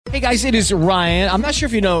Hey guys, it is Ryan. I'm not sure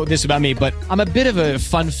if you know this about me, but I'm a bit of a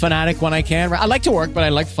fun fanatic when I can. I like to work, but I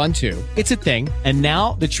like fun too. It's a thing. And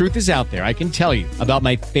now the truth is out there. I can tell you about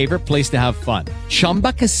my favorite place to have fun.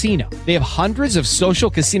 Chumba Casino. They have hundreds of social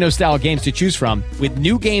casino style games to choose from with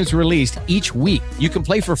new games released each week. You can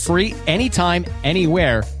play for free anytime,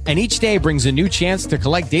 anywhere. And each day brings a new chance to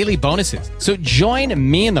collect daily bonuses. So join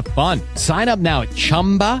me in the fun. Sign up now at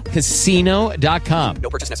ChumbaCasino.com. No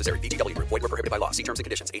purchase necessary. VGW. Void where prohibited by law. See terms and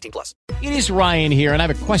conditions. 18 plus. It is Ryan here, and I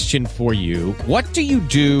have a question for you. What do you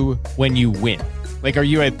do when you win? Like, are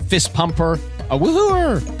you a fist pumper, a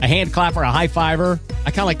woohooer, a hand clapper, a high fiver?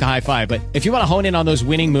 I kind of like the high five, but if you want to hone in on those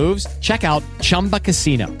winning moves, check out Chumba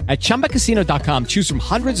Casino. At ChumbaCasino.com, choose from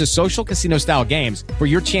hundreds of social casino style games for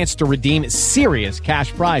your chance to redeem serious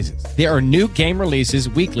cash prizes. There are new game releases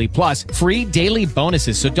weekly, plus free daily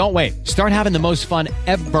bonuses. So don't wait. Start having the most fun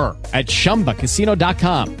ever at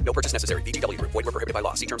ChumbaCasino.com. No purchase necessary. VGW. Void where prohibited by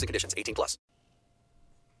law. See terms and conditions. 18 plus.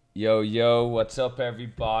 Yo, what's up,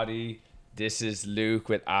 everybody? This is Luke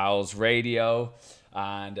with Owls Radio,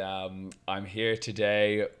 and I'm here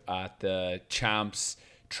today at the Champs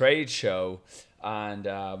Trade Show,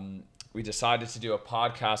 and we decided to do a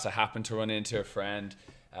podcast. I happened to run into a friend,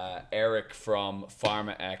 Eric from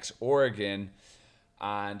Pharmex, Oregon,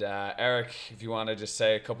 and Eric, if you want to just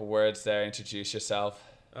say a couple words there, introduce yourself.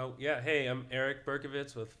 Oh, yeah. Hey, I'm Eric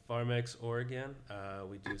Berkovitz with Pharmex, Oregon.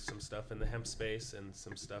 We do some stuff in the hemp space and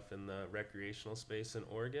some stuff in the recreational space in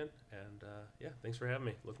Oregon. And yeah, thanks for having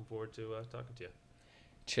me. Looking forward to talking to you.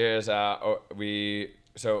 Cheers.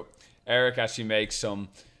 So Eric actually makes some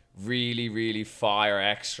really fire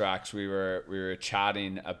extracts. We were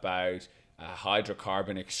chatting about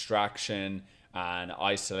hydrocarbon extraction and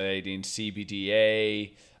isolating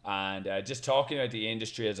CBDA and just talking about the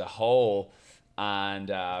industry as a whole. And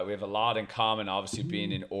we have a lot in common. Obviously,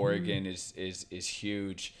 being in Oregon is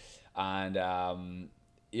huge. And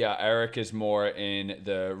yeah, Eric is more in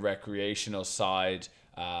the recreational side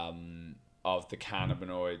of the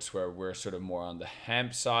cannabinoids, where we're sort of more on the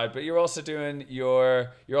hemp side. But you're also doing the hemp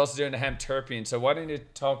terpene. So why don't you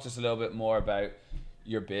talk to us a little bit more about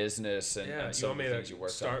your business and some of the things you work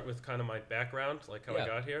on? Start with kind of my background, like how I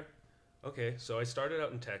got here. Okay, so I started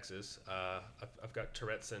out in Texas. I've got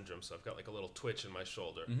Tourette syndrome, so I've got like a little twitch in my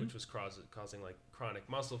shoulder, which was causing like chronic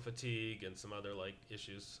muscle fatigue and some other like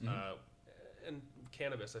issues. And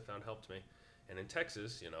cannabis I found helped me. And in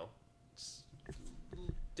Texas, it's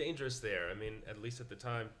dangerous there. I mean, at least at the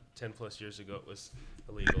time, 10 plus years ago, it was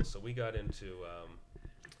illegal. So we got into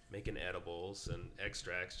making edibles and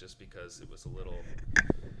extracts just because it was a little,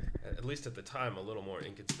 at least at the time, a little more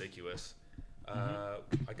inconspicuous. I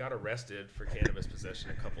got arrested for cannabis possession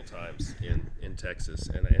a couple times in Texas,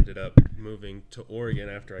 and I ended up moving to Oregon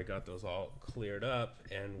after I got those all cleared up,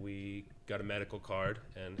 and we got a medical card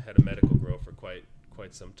and had a medical grow for quite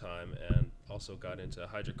some time, and also got into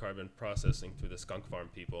hydrocarbon processing through the skunk farm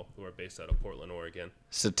people who are based out of Portland, Oregon.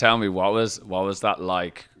 So tell me, what was that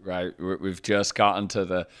like? Right, we've just gotten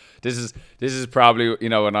to this is probably,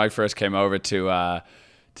 when I first came over to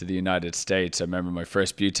the United States. I remember my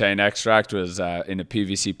first butane extract was in a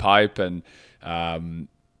PVC pipe, and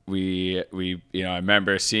we I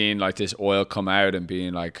remember seeing like this oil come out and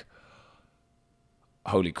being like,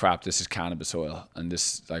 holy crap, this is cannabis oil, and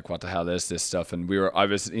this, like, what the hell is this stuff? And I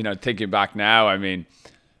was thinking back now, I mean,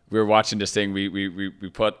 we were watching this thing, we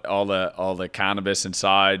put all the cannabis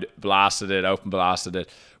inside, open blasted it.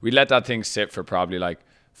 We let that thing sit for probably like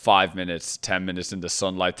 5 minutes, 10 minutes in the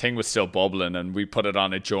sunlight. Thing was still bubbling, and we put it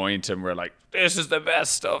on a joint, and we're like, this is the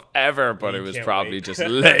best stuff ever. But it was probably just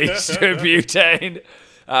laced with butane.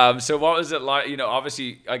 So what was it like?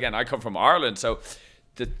 Obviously, again, I come from Ireland, so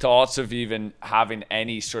the thoughts of even having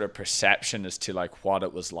any sort of perception as to like what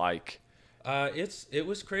it was like. It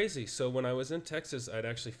was crazy. So when I was in Texas, I'd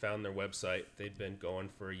actually found their website. They'd been going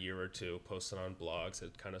for a year or two, posted on blogs.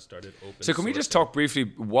 It kind of started open. So can we just talk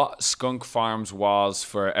briefly what Skunk Farms was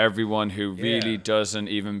for everyone who really doesn't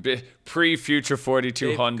even pre-Future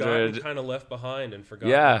 4200? They've gotten kind of left behind and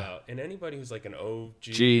forgotten about. And anybody who's like an OG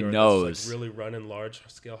knows, like really running large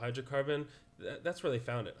scale hydrocarbon, that's where they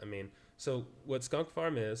found it. I mean, so what Skunk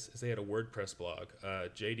Farm is they had a WordPress blog.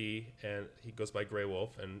 JD, and he goes by Grey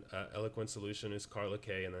Wolf, and Eloquent Solution is Carla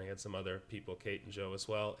Kay, and then they had some other people, Kate and Joe as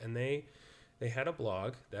well. And they had a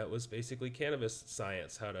blog that was basically cannabis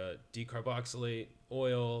science, how to decarboxylate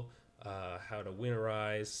oil, how to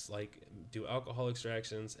winterize, like do alcohol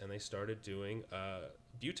extractions, and they started doing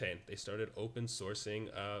butane. They started open sourcing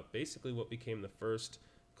basically what became the first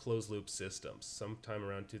closed loop systems sometime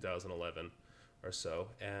around 2011. Or so,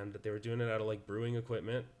 and they were doing it out of like brewing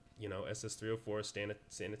equipment, SS304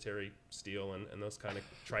 sanitary steel and those kind of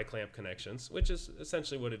tri-clamp connections, which is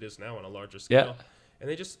essentially what it is now on a larger scale. Yeah. And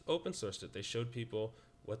they just open sourced it. They showed people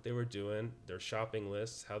what they were doing, their shopping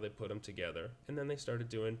lists, how they put them together. And then they started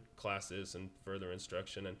doing classes and further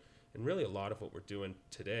instruction. And really a lot of what we're doing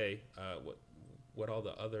today, what all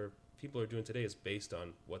the other people are doing today is based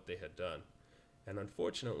on what they had done. And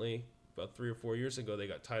unfortunately, about 3 or 4 years ago, they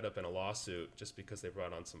got tied up in a lawsuit just because they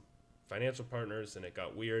brought on some financial partners and it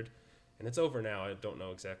got weird. And it's over now. I don't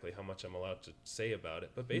know exactly how much I'm allowed to say about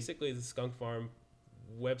it. But basically, the Skunk Farm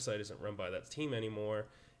website isn't run by that team anymore,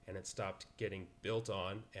 and it stopped getting built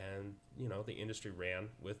on. And, the industry ran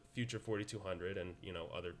with Future 4200 and,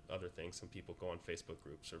 other things. Some people go on Facebook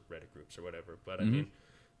groups or Reddit groups or whatever. But, I mean,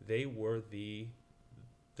 they were the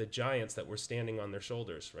giants that were standing on their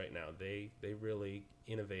shoulders right now. They really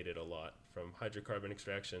innovated a lot, from hydrocarbon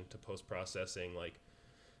extraction to post-processing, like,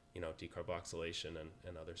 decarboxylation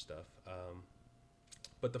and other stuff.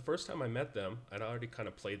 But the first time I met them, I'd already kind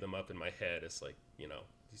of played them up in my head as like,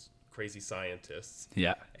 these crazy scientists.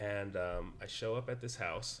 Yeah. And I show up at this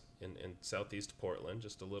house in southeast Portland,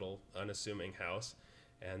 just a little unassuming house.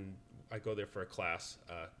 And I go there for a class.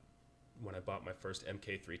 When I bought my first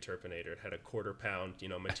MK3 Turpinator, it had a 1/4 pound,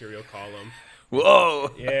 material column.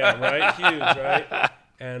 Whoa. Yeah, right? Huge, right?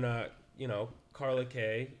 And, Carla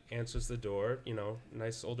Kay answers the door,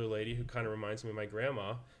 nice older lady who kind of reminds me of my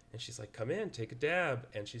grandma. And she's like, come in, take a dab.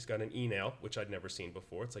 And she's got an e-nail, which I'd never seen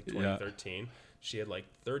before. It's like 2013. Yeah. She had like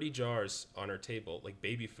 30 jars on her table, like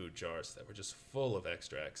baby food jars that were just full of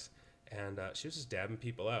extracts. And she was just dabbing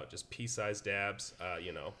people out, just pea-sized dabs,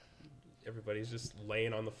 Everybody's just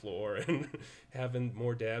laying on the floor and having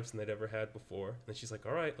more dabs than they'd ever had before. And then she's like,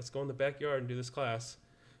 all right, let's go in the backyard and do this class.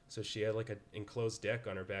 So she had like an enclosed deck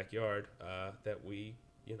on her backyard that we,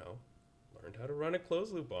 learned how to run a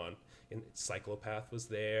closed loop on. And Cyclopath was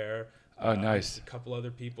there. Oh, nice. A couple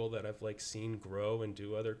other people that I've like seen grow and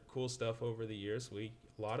do other cool stuff over the years. A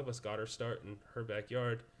lot of us got our start in her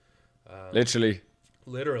backyard.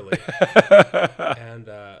 Literally. And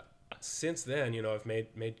since then, I've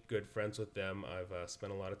made good friends with them. I've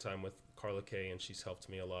spent a lot of time with Carla Kay, and she's helped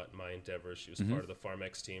me a lot in my endeavors. She was part of the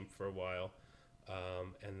Pharmex team for a while.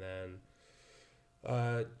 And then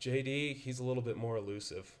JD, he's a little bit more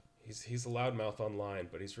elusive. He's a loudmouth online,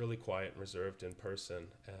 but he's really quiet and reserved in person.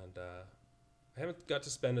 And I haven't got to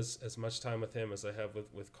spend as much time with him as I have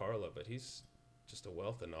with Carla, but he's just a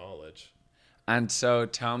wealth of knowledge. And so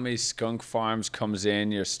tell me, Skunk Farms comes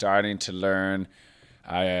in, you're starting to learn,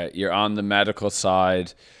 you're on the medical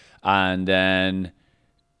side, and then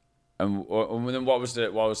what was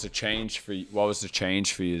the change for you? What was the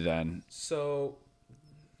change for you then? So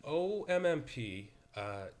OMMP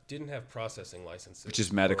didn't have processing licenses, which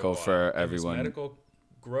is medical for everyone. It was medical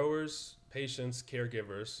growers, patients,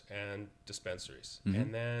 caregivers, and dispensaries.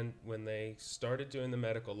 And then when they started doing the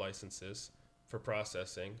medical licenses for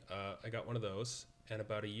processing, I got one of those. And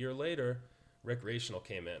about a year later, recreational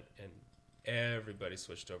came in, and everybody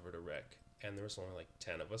switched over to rec. And there was only like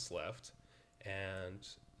 10 of us left, and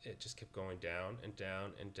it just kept going down and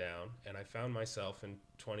down and down. And I found myself in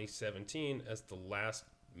 2017 as the last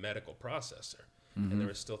medical processor. And there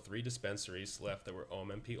were still 3 dispensaries left that were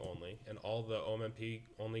OMMP only, and all the OMMP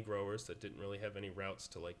only growers that didn't really have any routes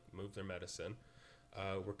to like move their medicine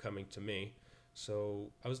were coming to me.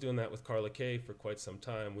 So I was doing that with Carla Kay for quite some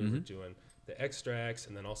time. We were doing the extracts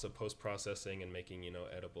and then also post-processing and making,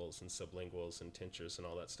 edibles and sublinguals and tinctures and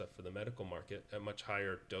all that stuff for the medical market at much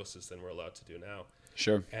higher doses than we're allowed to do now.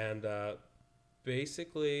 Sure. And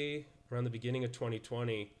basically around the beginning of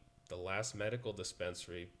 2020, the last medical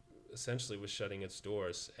dispensary essentially was shutting its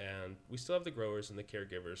doors, and we still have the growers and the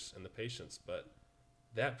caregivers and the patients, but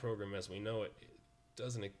that program as we know it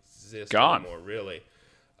doesn't exist anymore, really.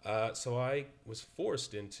 So I was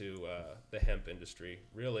forced into the hemp industry,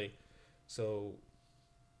 really. So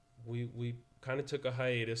we kind of took a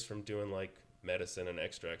hiatus from doing like medicine and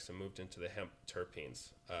extracts and moved into the hemp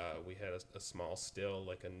terpenes. We had a small still,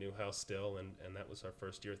 like a new house still, and that was our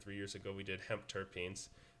first year. 3 years ago we did hemp terpenes.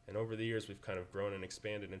 And over the years, we've kind of grown and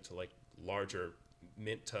expanded into like larger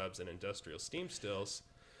mint tubs and industrial steam stills.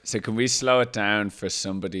 So can we slow it down for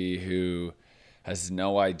somebody who has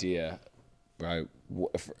no idea, right?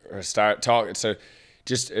 Or start talking. So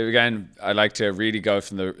just again, I like to really go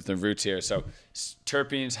from the roots here. So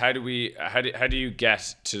terpenes, how do you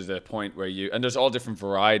get to the point where and there's all different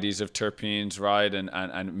varieties of terpenes, right?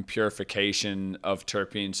 And purification of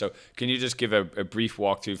terpenes. So can you just give a brief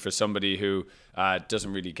walkthrough for somebody who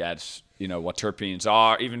doesn't really get, what terpenes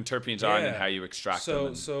are, even terpenes are, and how you extract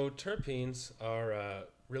them? So terpenes are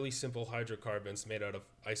really simple hydrocarbons made out of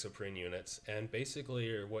isoprene units, and basically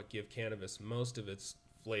are what give cannabis most of its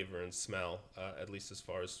flavor and smell, at least as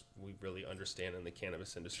far as we really understand in the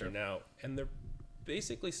cannabis industry now. And they're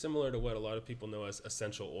basically similar to what a lot of people know as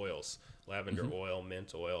essential oils, lavender oil,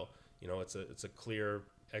 mint oil. You know, it's a clear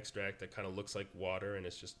extract that kind of looks like water, and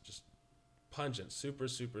it's just pungent, super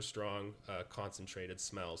strong, concentrated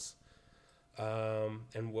smells.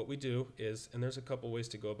 And what we do is, and there's a couple ways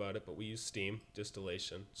to go about it, but we use steam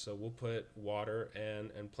distillation. So we'll put water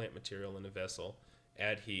and plant material in a vessel,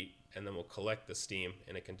 add heat, and then we'll collect the steam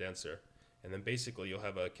in a condenser. And then basically you'll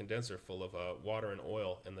have a condenser full of water and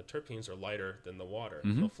oil, and the terpenes are lighter than the water.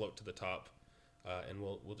 They'll float to the top, and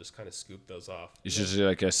we'll just kind of scoop those off. It's just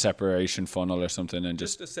like a separation funnel or something, and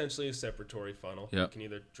just essentially a separatory funnel. Yeah. You can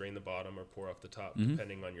either drain the bottom or pour off the top,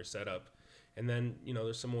 depending on your setup. And then,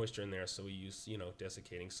 there's some moisture in there, so we use,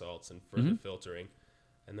 desiccating salts and further filtering.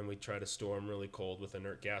 And then we try to store them really cold with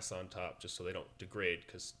inert gas on top, just so they don't degrade,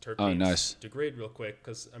 because terpenes degrade real quick.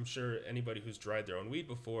 Because I'm sure anybody who's dried their own weed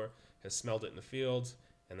before has smelled it in the fields,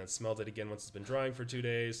 and then smelled it again once it's been drying for 2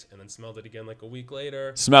 days, and then smelled it again like a week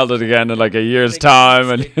later. Smelled it again in like a year's time.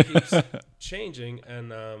 It keeps changing,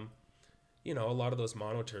 and, a lot of those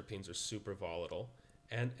monoterpenes are super volatile.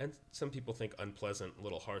 And some people think unpleasant, a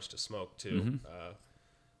little harsh to smoke too.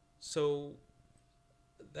 So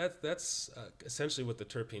that's essentially what the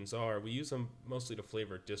terpenes are. We use them mostly to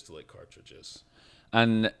flavor distillate cartridges.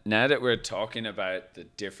 And now that we're talking about the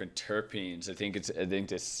different terpenes, I think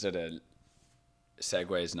this sort of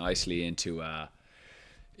segues nicely into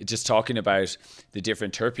just talking about the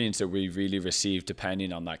different terpenes that we really receive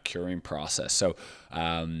depending on that curing process. So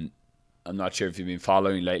I'm not sure if you've been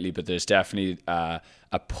following lately, but there's definitely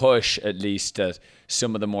a push, at least, that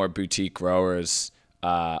some of the more boutique growers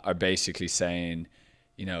are basically saying,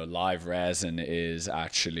 live resin is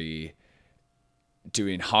actually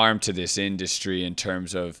doing harm to this industry in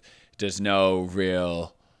terms of there's no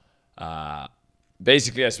real...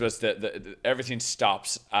 basically, I suppose the everything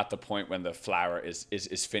stops at the point when the flower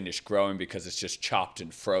is finished growing, because it's just chopped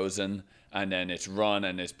and frozen, and then it's run,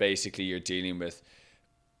 and it's basically you're dealing with...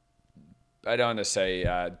 I don't want to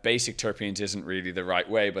say basic terpenes isn't really the right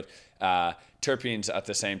way, but terpenes at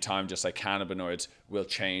the same time, just like cannabinoids, will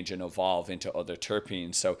change and evolve into other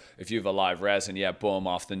terpenes. So if you have a live resin, boom,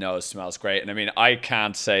 off the nose, smells great. And I mean, I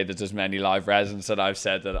can't say that there's many live resins that I've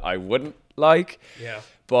said that I wouldn't like. Yeah.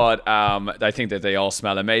 But I think that they all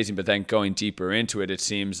smell amazing. But then going deeper into it, it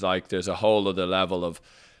seems like there's a whole other level of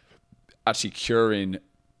actually curing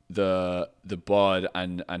the bud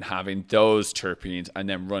and having those terpenes and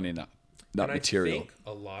then running that material. I think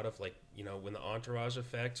a lot of when the entourage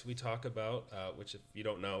effect we talk about, which if you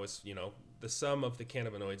don't know is, the sum of the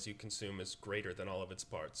cannabinoids you consume is greater than all of its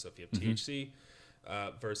parts. So if you have THC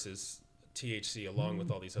versus THC along with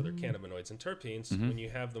all these other cannabinoids and terpenes, when you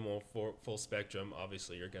have them all full spectrum,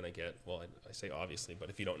 obviously you're going to get, well, I say obviously, but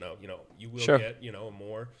if you don't know, you will get, a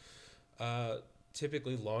more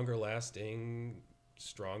typically longer lasting,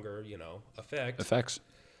 stronger, effects.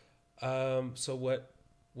 So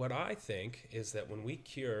what I think is that when we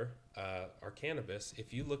cure our cannabis,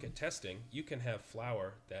 if you look at testing, you can have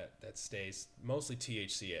flower that stays mostly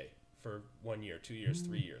THCA for 1 year, 2 years,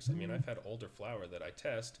 3 years. I mean, I've had older flower that I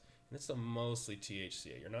test, and it's still mostly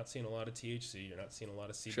THCA. You're not seeing a lot of THC. You're not seeing a lot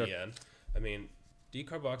of CBN. Sure. I mean,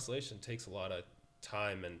 decarboxylation takes a lot of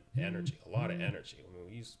time and energy, a lot of energy. I mean,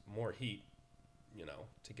 we use more heat,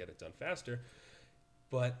 to get it done faster.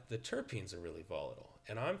 But the terpenes are really volatile.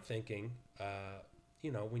 And I'm thinking...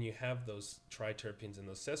 when you have those triterpenes and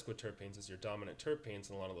those sesquiterpenes as your dominant terpenes,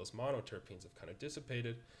 and a lot of those monoterpenes have kind of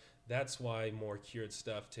dissipated, that's why more cured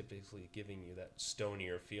stuff typically giving you that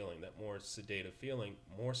stonier feeling, that more sedative feeling,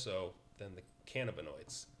 more so than the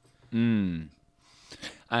cannabinoids.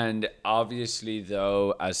 And obviously,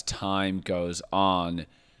 though, as time goes on,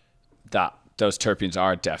 that those terpenes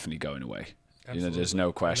are definitely going away. Absolutely. There's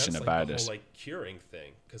no question about it. That's the whole curing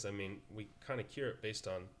thing, because I mean, we kind of cure it based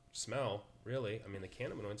on smell. Really, I mean, the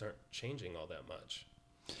cannabinoids aren't changing all that much.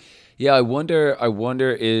 Yeah, I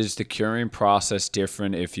wonder is the curing process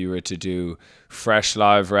different if you were to do fresh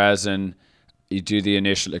live resin, you do the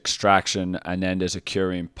initial extraction, and then there's a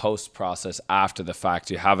curing post-process after the fact.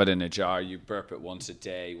 You have it in a jar, you burp it once a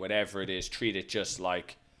day, whatever it is, treat it just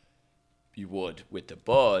like you would with the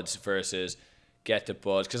buds versus get the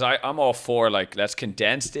buds. Because I'm all for, let's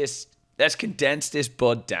condense this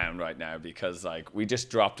bud down right now, because we just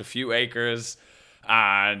dropped a few acres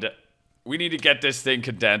and we need to get this thing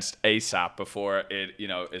condensed ASAP before it,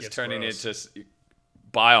 is turning into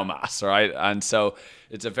biomass, right? And so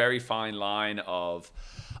it's a very fine line of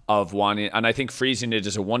wanting, and I think freezing it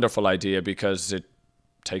is a wonderful idea because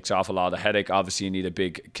takes off a lot of the headache. Obviously, you need a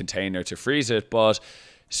big container to freeze it, but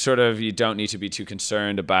sort of you don't need to be too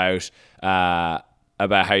concerned about how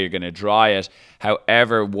you're going to dry it.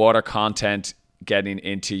 However, water content getting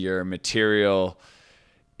into your material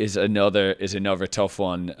is another tough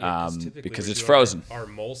one because it's frozen. Our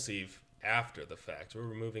emulsive after the fact. We're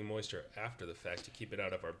removing moisture after the fact to keep it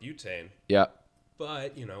out of our butane. Yeah.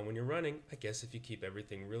 But, when you're running, I guess if you keep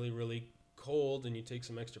everything really, really cold and you take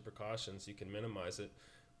some extra precautions, you can minimize it.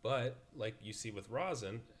 But like you see with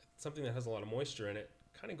rosin, something that has a lot of moisture in it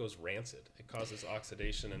kind of goes rancid. It causes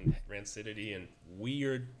oxidation and rancidity and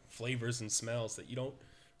weird flavors and smells that you don't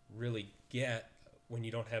really get when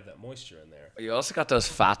you don't have that moisture in there. You also got those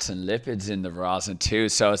fats and lipids in the rosin too,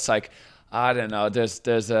 so it's like, I don't know.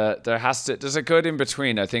 There's a good in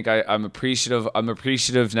between. I think I'm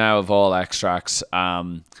appreciative now of all extracts.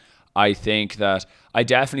 I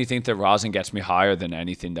definitely think that rosin gets me higher than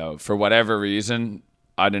anything though. For whatever reason,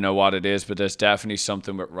 I don't know what it is, but there's definitely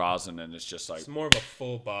something with rosin, and it's just like, it's more of a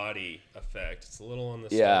full body effect. It's a little on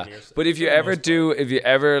the yeah. But if you're ever doing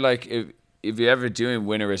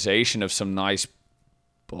winterization of some nice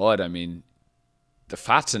bud, I mean, the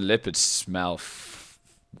fats and lipids smell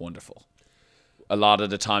wonderful. A lot of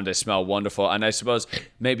the time they smell wonderful. And I suppose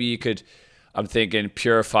maybe you could, I'm thinking,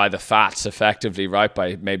 purify the fats effectively, right?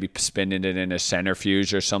 By maybe spinning it in a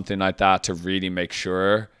centrifuge or something like that to really make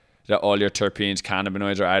sure that all your terpenes,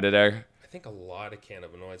 cannabinoids are out of there. I think a lot of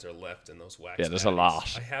cannabinoids are left in those wax. Yeah, there's bags. a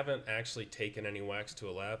lot. I haven't actually taken any wax to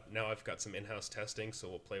a lab. Now I've got some in-house testing, so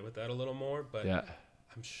we'll play with that a little more. But yeah.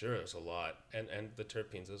 I'm sure there's a lot. And the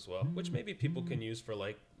terpenes as well, which maybe people can use for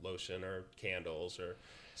like lotion or candles or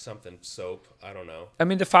something, soap. I don't know. I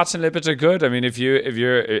mean, the fats and lipids are good. I mean, if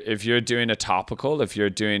you're doing a topical, if you're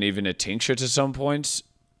doing even a tincture to some points,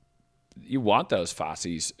 you want those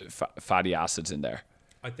fatty acids in there.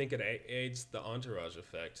 I think it aids the entourage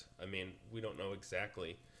effect. I mean, we don't know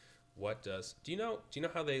exactly what does. Do you know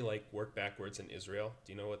how they like work backwards in Israel?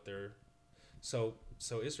 Do you know what they're so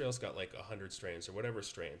Israel's got like 100 strains or whatever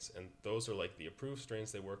strains, and those are like the approved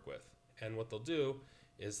strains they work with. And what they'll do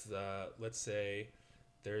is let's say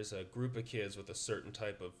there's a group of kids with a certain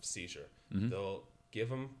type of seizure. Mm-hmm. They'll give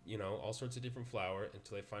them, all sorts of different flour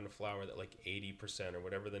until they find a flour that like 80% or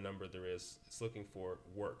whatever the number there is it's looking for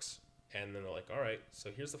works. And then they're like, all right,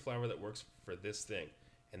 so here's the flour that works for this thing.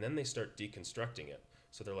 And then they start deconstructing it.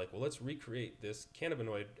 So they're like, well, let's recreate this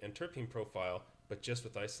cannabinoid and terpene profile, but just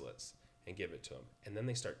with isolates, and give it to them. And then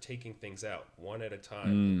they start taking things out one at a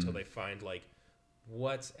time until they find like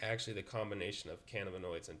what's actually the combination of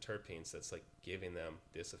cannabinoids and terpenes that's like giving them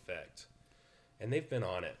this effect. And they've been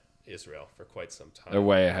on it, Israel, for quite some time. They're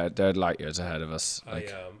way ahead. They're light years ahead of us. I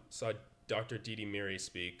saw Dr. Didi Miri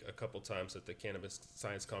speak a couple times at the Cannabis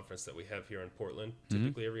Science Conference that we have here in Portland,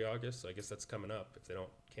 typically every August. So I guess that's coming up if they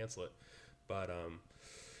don't cancel it. But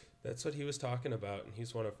that's what he was talking about, and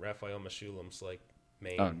he's one of Raphael Meshulam's like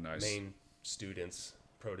main students,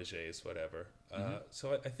 proteges, whatever.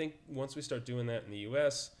 So I think once we start doing that in the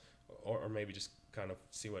U.S., or maybe just kind of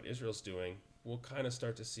see what Israel's doing, we'll kind of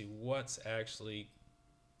start to see what's actually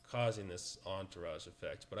causing this entourage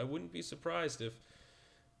effect. But I wouldn't be surprised if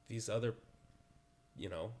these other,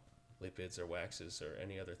 lipids or waxes or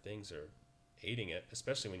any other things are aiding it,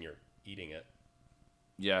 especially when you're eating it.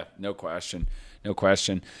 Yeah, no question.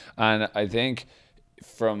 And I think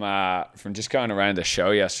from just going around the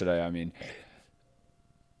show yesterday, I mean,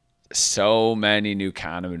 so many new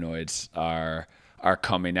cannabinoids are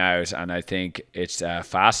coming out, and I think it's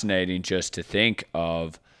fascinating just to think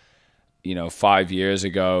of, 5 years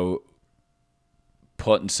ago,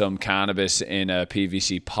 putting some cannabis in a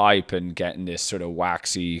PVC pipe and getting this sort of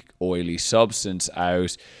waxy, oily substance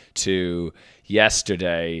out to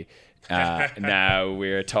yesterday. Now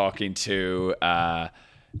we're talking to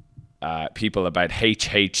people about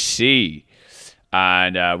HHC.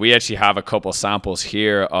 And we actually have a couple samples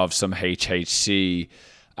here of some HHC.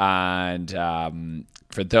 And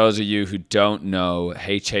for those of you who don't know,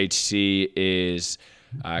 HHC is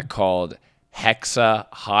called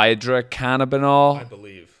hexahydrocannabinol, I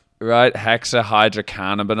believe. Right,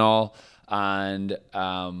 hexahydrocannabinol. And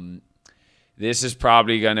this is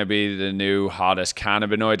probably going to be the new hottest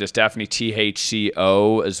cannabinoid. There's definitely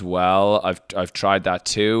THCO as well. I've tried that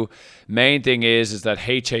too. Main thing is that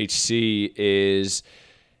HHC is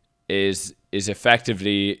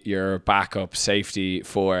effectively your backup safety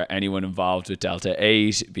for anyone involved with Delta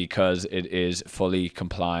 8 because it is fully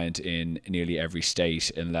compliant in nearly every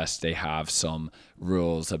state unless they have some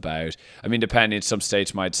rules about, depending, some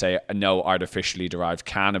states might say no artificially derived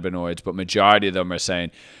cannabinoids, but majority of them are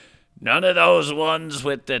saying None of those ones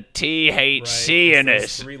with the THC in It's it.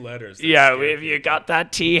 those 3 letters. that Yeah, scare if you people. got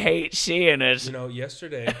that THC in it. You know,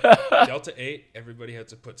 yesterday, Delta 8, everybody had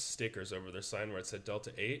to put stickers over their sign where it said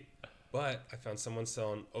Delta 8. But I found someone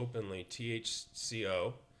selling openly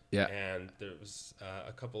THCO. Yeah. And there was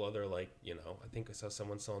a couple other, I think I saw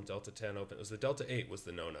someone selling Delta 10 open. It was the Delta 8 was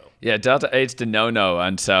the no-no. Yeah, Delta 8's the no-no.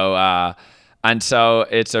 And so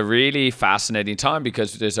it's a really fascinating time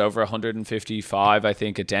because there's over 155, I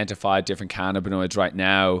think, identified different cannabinoids right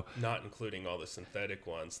now. Not including all the synthetic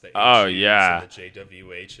ones. The Oh, HGs yeah. and the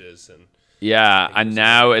JWHs. And Yeah, think and there's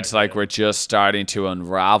now something it's back like then. we're just starting to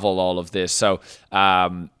unravel all of this. So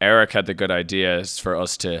Eric had the good ideas for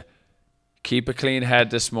us to keep a clean head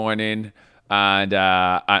this morning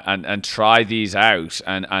and try these out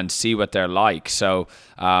and see what they're like. So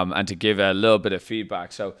and to give a little bit of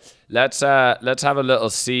feedback. So let's have a little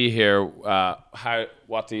see here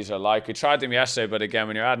what these are like. We tried them yesterday, but again,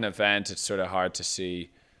 when you're at an event, it's sort of hard to see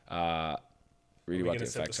really Are we what going the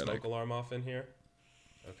to set the effects are smoke like. alarm off in here?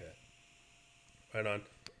 Okay. Right on.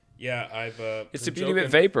 Yeah, I've... It's been the beauty of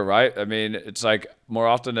joking- vapor, right? I mean, it's like more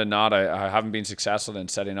often than not, I haven't been successful in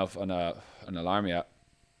setting up an alarm yet.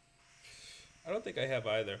 I don't think I have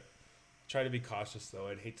either. Try to be cautious, though.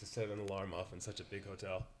 I'd hate to set an alarm off in such a big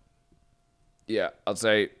hotel. Yeah, I'll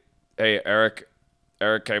say, hey, Eric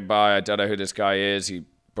came by. I don't know who this guy is. He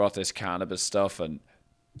brought this cannabis stuff and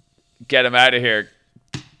get him out of here.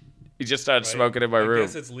 He just started Right? smoking in my I room.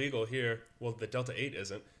 guess it's legal here. Well, the Delta 8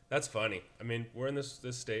 isn't. That's funny. I mean, we're in this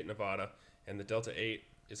state, Nevada, and the Delta 8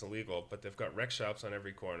 is illegal, but they've got rec shops on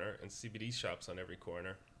every corner and CBD shops on every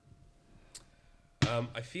corner.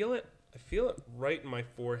 I feel it right in my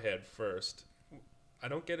forehead first. I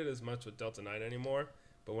don't get it as much with Delta 9 anymore,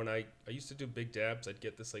 but when I used to do big dabs, I'd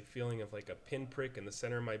get this feeling of a pinprick in the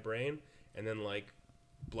center of my brain and then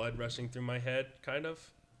blood rushing through my head, kind of.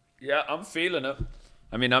 Yeah, I'm feeling it.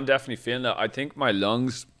 I mean, I'm definitely feeling it. I think my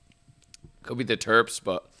lungs could be the terps,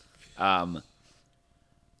 but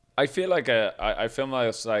I feel like I feel like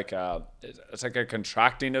it's like a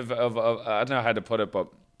contracting of I don't know how to put it, but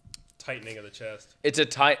Tightening of the chest.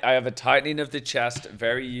 I have a tightening of the chest.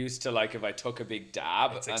 Very used to if I took a big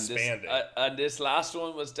dab. It's and expanding. And this last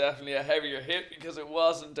one was definitely a heavier hit because it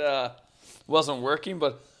wasn't working.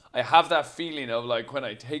 But I have that feeling of when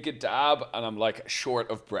I take a dab and I'm short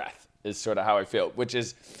of breath is sort of how I feel, which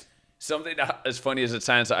is something that, as funny as it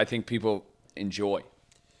sounds, that I think people enjoy.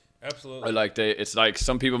 Absolutely. It's like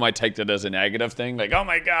some people might take that as a negative thing, oh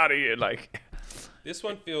my god, are you This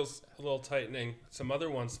one feels a little tightening. Some other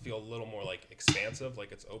ones feel a little more expansive,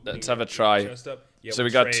 it's opening. Let's have a your try. chest up. Yeah, So we'll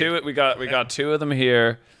we got trade. two. We got two of them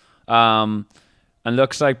here, and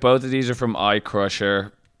looks like both of these are from Eye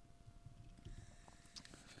Crusher.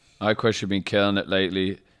 Eye Crusher been killing it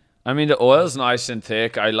lately. I mean, the oil's nice and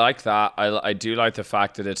thick. I like that. I do like the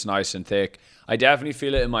fact that it's nice and thick. I definitely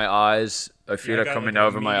feel it in my eyes. I feel I it got, coming an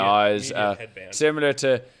over my eyes. immediate headband. Similar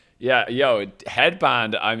to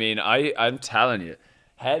headband. I mean, I'm telling you,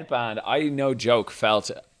 headband. I no joke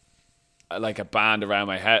felt like a band around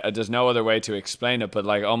my head. There's no other way to explain it, but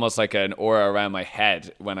almost like an aura around my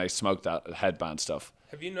head when I smoked that headband stuff.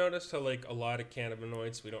 Have you noticed how a lot of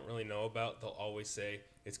cannabinoids we don't really know about, they'll always say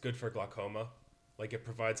it's good for glaucoma? It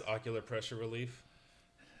provides ocular pressure relief.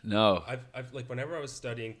 No. I've whenever I was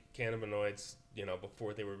studying cannabinoids,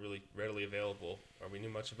 before they were really readily available, or we knew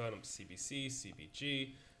much about them, CBC, CBG,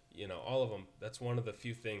 all of them. That's one of the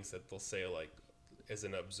few things that they'll say as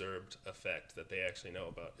an observed effect that they actually know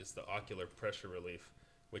about is the ocular pressure relief,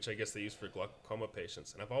 which I guess they use for glaucoma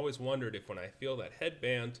patients. And I've always wondered if when I feel that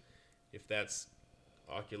headband, if that's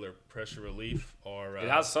ocular pressure relief or It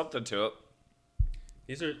has something to it.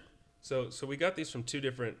 these are. So we got these from two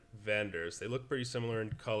different vendors. They look pretty similar in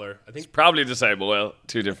color. I think Probably the same oil.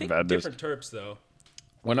 Two different vendors. different terps though.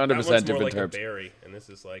 100% That one's different more like terps. a berry, and this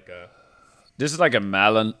is like a. This is like a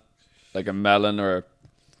melon, or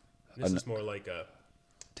This is more like a.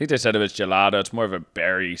 I think they said it was gelato. It's more of a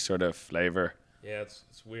berry sort of flavor. Yeah, it's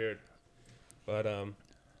weird, but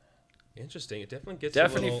interesting. It definitely gets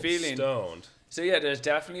Definitely a little feeling- stoned. So yeah, there's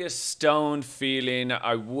definitely a stoned feeling.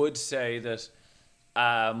 I would say that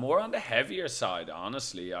more on the heavier side,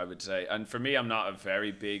 honestly, I would say. And for me, I'm not a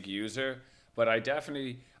very big user, but I'd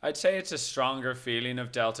say it's a stronger feeling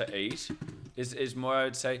of Delta 8 is more,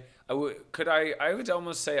 I'd say. I would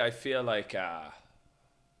almost say I feel like a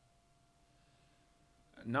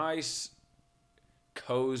nice,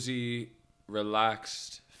 cozy,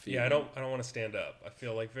 relaxed feeling. Yeah, I don't want to stand up. I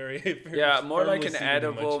feel like very, very Yeah, more like firmly an seated in my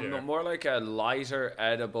edible, chair. more like a lighter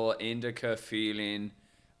edible indica feeling.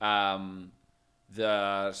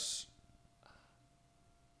 That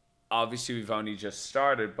obviously we've only just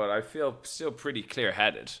started, but I feel still pretty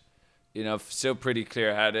clear-headed. Still pretty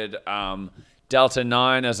clear-headed. Delta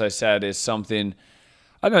 9, as I said, is something.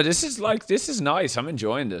 I don't know. This is nice. I'm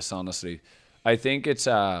enjoying this, honestly. I think it's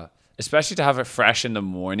especially to have it fresh in the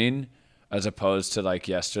morning, as opposed to like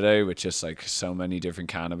yesterday, with just like so many different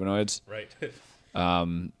cannabinoids. Right.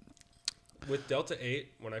 With Delta 8,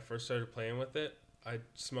 when I first started playing with it, I'd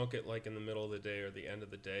smoke it like in the middle of the day or the end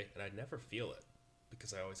of the day, and I'd never feel it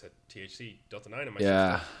because I always had THC, Delta 9 in my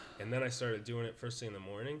system. And then I started doing it first thing in the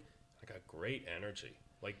morning. I got great energy,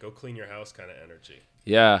 like go clean your house kind of energy.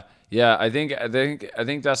 Yeah. I think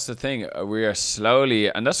that's the thing. We are slowly,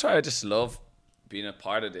 and that's why I just love being a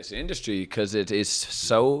part of this industry, because it is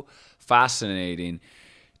so fascinating.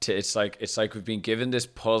 It's like we've been given this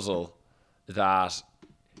puzzle that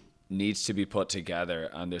needs to be put together,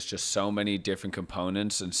 and there's just so many different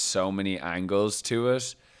components and so many angles to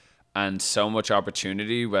it, and so much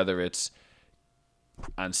opportunity. Whether it's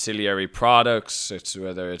ancillary products,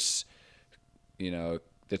 whether it's the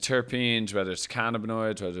terpenes, whether it's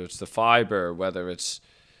cannabinoids, whether it's the fiber, whether it's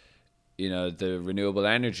the renewable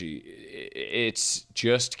energy, it's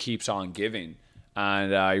just keeps on giving.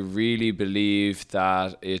 And I really believe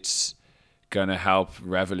that it's gonna help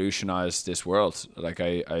revolutionize this world. Like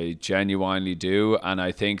I genuinely do. And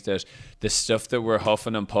I think that the stuff that we're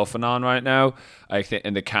huffing and puffing on right now, I think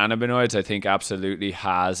in the cannabinoids, I think absolutely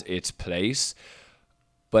has its place.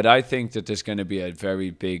 But I think that there's going to be a very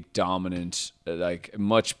big dominant, like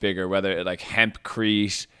much bigger, whether like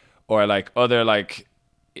hempcrete or like other like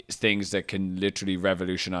things that can literally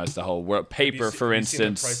revolutionize the whole world. Paper, for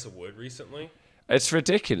instance. Have you seen the price of wood recently? It's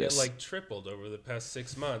ridiculous. It like tripled over the past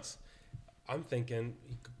 6 months. I'm thinking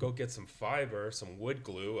you could go get some fiber, some wood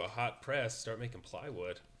glue, a hot press, start making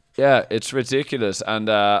plywood. Yeah, it's ridiculous. And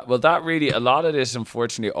well, that really, a lot of this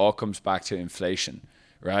unfortunately all comes back to inflation,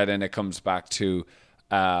 right? And it comes back to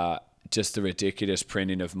just the ridiculous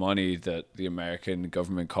printing of money that the American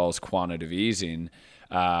government calls quantitative easing,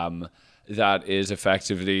 that is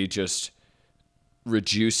effectively just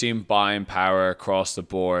reducing buying power across the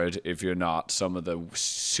board if you're not some of the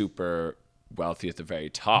super wealthy at the very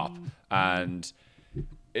top. And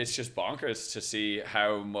it's just bonkers to see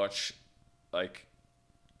how much, like,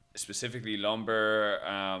 specifically lumber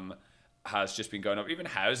has just been going up. Even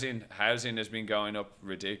housing has been going up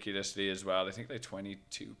ridiculously as well. I think like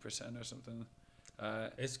 22% or something.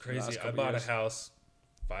 It's crazy. I bought a house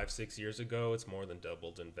 5-6 years ago. It's more than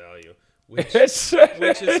doubled in value, which is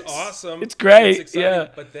awesome. It's great. It's yeah.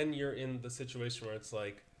 But then you're in the situation where it's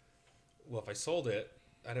like, well, if I sold it,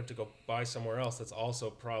 I'd have to go buy somewhere else that's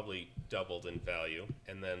also probably doubled in value.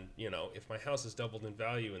 And then, if my house has doubled in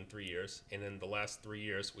value in 3 years, and in the last 3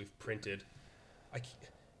 years we've printed,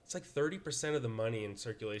 it's like 30% of the money in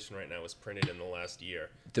circulation right now was printed in the last year.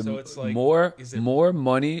 So it's like more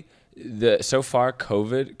money. So far,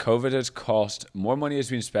 COVID has cost more money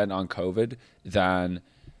has been spent on COVID than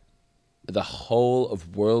the whole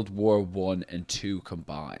of World War I and II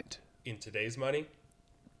combined. In today's money?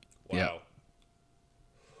 Wow. Yeah.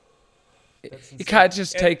 You can't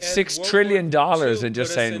just take $6 trillion and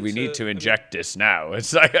just saying we need to inject this now.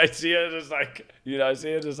 It's like I see it as like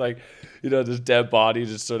this dead body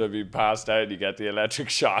just sort of being passed out, and you get the electric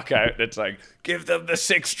shock out, and it's like, give them the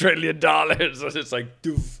 $6 trillion, and it's like,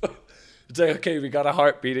 doof. It's like, okay, we got a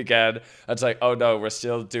heartbeat again. And it's like, oh no, we're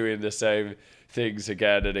still doing the same things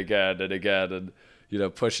again and again and again,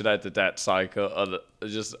 and pushing out the debt cycle, and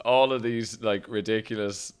just all of these like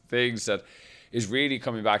ridiculous things that is really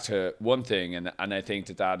coming back to one thing, and I think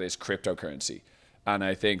that is cryptocurrency. And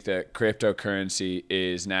I think that cryptocurrency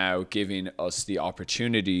is now giving us the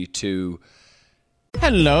opportunity to...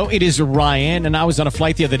 Hello, it is Ryan, and I was on a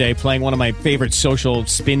flight the other day playing one of my favorite social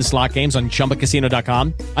spin slot games on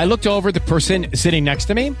ChumbaCasino.com. I looked over at the person sitting next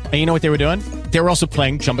to me, and you know what they were doing? They were also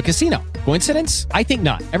playing Chumba Casino. Coincidence? I think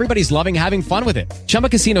not. Everybody's loving having fun with it. Chumba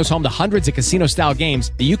Casino is home to hundreds of casino-style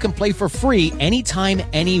games that you can play for free anytime,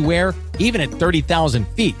 anywhere, even at 30,000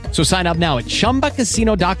 feet. So sign up now at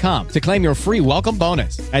ChumbaCasino.com to claim your free welcome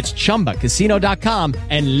bonus. That's ChumbaCasino.com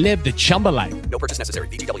and live the Chumba life. No purchase necessary.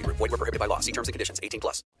 VGW. Void were prohibited by law. See terms and conditions.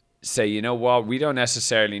 18+. Say, you know what? We don't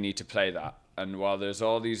necessarily need to play that. And while there's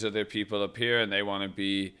all these other people up here and they want to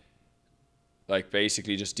be like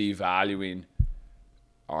basically just devaluing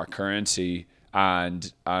our currency,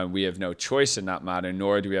 and we have no choice in that matter,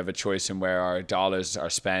 nor do we have a choice in where our dollars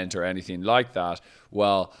are spent or anything like that.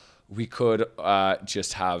 Well, we could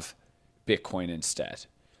just have Bitcoin instead.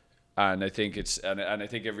 And I think I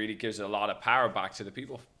think it really gives a lot of power back to the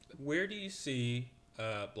people. Where do you see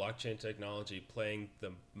blockchain technology playing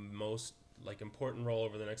the most like important role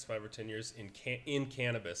over the next 5 or 10 years in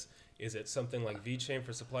cannabis? Is it something like VeChain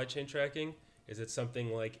for supply chain tracking? Is it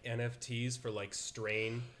something like NFTs for like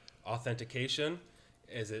strain authentication?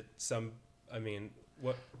 Is it some? I mean,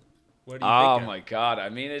 what do you think? Oh my God! I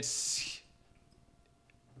mean, it's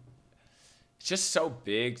just so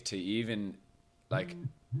big to even like.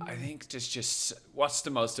 I think just what's the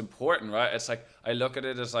most important, right? It's like I look at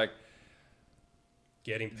it as like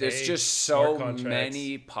Getting paid. there's just so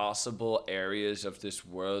many possible areas of this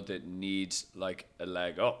world that needs like a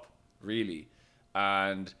leg up, really.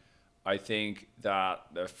 And I think that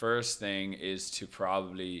the first thing is to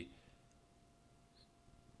probably,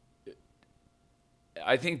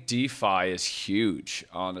 I think DeFi is huge,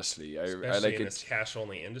 honestly. Especially in this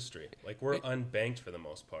cash-only industry. Like, we're unbanked for the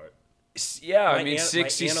most part. Yeah, I mean,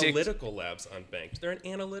 66... My analytical lab's unbanked. They're an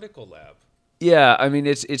analytical lab. Yeah, I mean,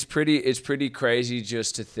 it's pretty crazy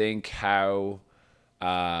just to think how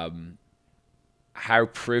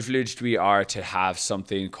privileged we are to have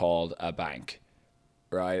something called a bank,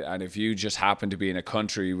 right? And if you just happen to be in a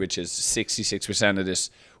country which is 66% of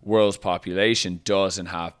this world's population doesn't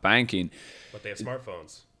have banking, but they have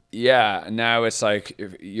smartphones. Yeah, now it's like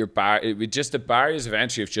if the barriers of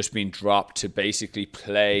entry have just been dropped to basically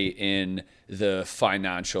play in the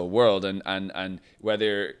financial world, and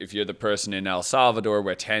whether if you're the person in El Salvador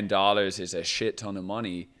where $10 is a shit ton of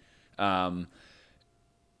money,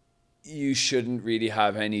 you shouldn't really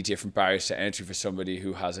have any different barriers to entry for somebody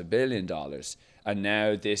who has $1 billion. And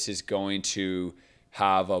now this is going to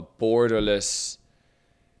have a borderless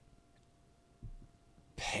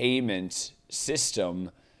payment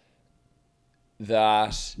system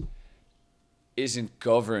that isn't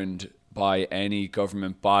governed by any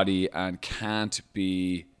government body and can't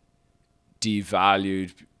be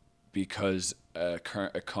devalued because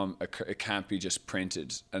it can't be just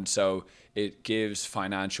printed. And so it gives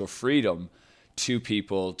financial freedom to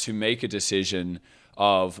people to make a decision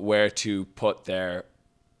of where to put their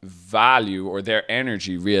value or their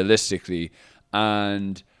energy realistically.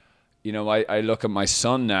 And, you know, I look at my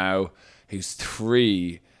son now, he's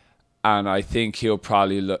 3, and I think he'll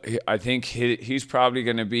probably he's probably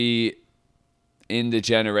going to be in the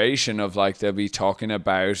generation of like they'll be talking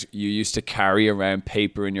about you used to carry around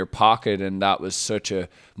paper in your pocket, and that was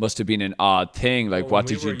must have been an odd thing. Like, well, what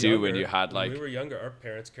did you do when you had like? When we were younger, our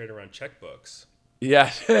parents carried around checkbooks.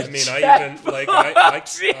 Yeah. I mean, I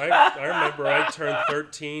remember I turned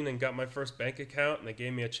 13 and got my first bank account, and they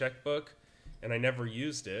gave me a checkbook, and I never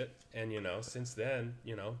used it. And, you know, since then,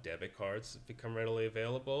 you know, debit cards have become readily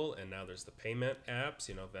available, and now there's the payment apps,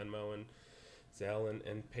 you know, Venmo and Zelle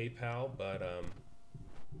and PayPal. But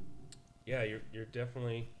yeah, you're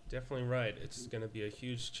definitely right. It's going to be a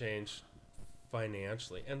huge change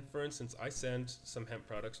financially. And for instance, I send some hemp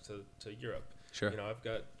products to Europe. Sure. You know, I've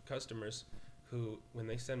got customers who, when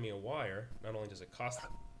they send me a wire, not only does it cost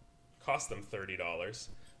them $30,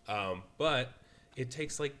 but it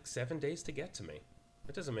takes like 7 days to get to me.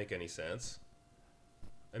 It doesn't make any sense.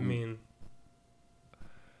 I mean...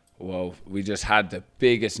 Whoa, we just had the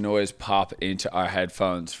biggest noise pop into our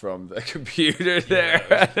headphones from the computer there.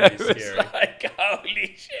 Yeah, it was pretty scary. Like,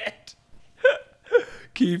 holy shit.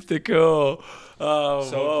 Keep the cool. Oh,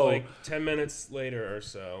 so, whoa. like, 10 minutes later or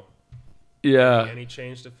so. Yeah. Any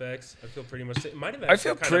changed effects? I feel pretty much... It might have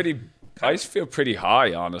I feel pretty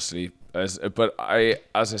high, honestly. As I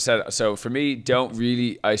said, so for me,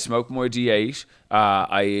 I smoke more D8.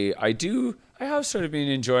 I have sort of been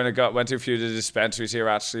enjoying it. Went to a few of the dispensaries here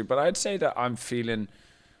actually, but I'd say that I'm feeling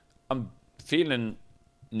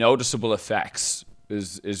noticeable effects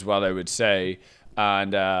is what I would say.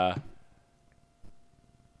 And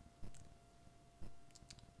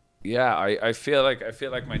yeah, I feel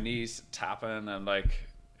like my knees tapping and like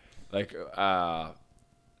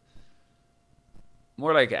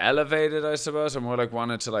more like elevated, I suppose, or more like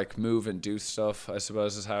wanting to like move and do stuff, I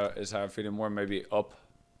suppose is how I'm feeling, more maybe up.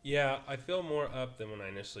 Yeah, I feel more up than when I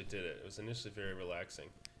initially did it. It was initially very relaxing.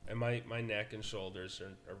 And my neck and shoulders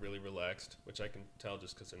are really relaxed, which I can tell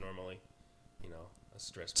just because they're normally, you know, a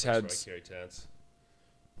stress place where I carry TEDs.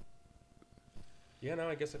 Yeah, no,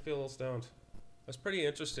 I guess I feel a little stoned. That's pretty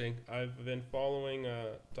interesting. I've been following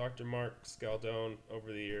Dr. Mark Scaldone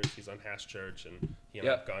over the years. He's on Hash Church, and he and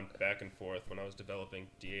I've gone back and forth. When I was developing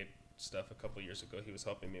D8 stuff a couple years ago, he was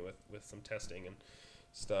helping me with some testing and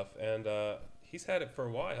stuff. And he's had it for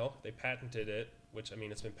a while. They patented it, which, I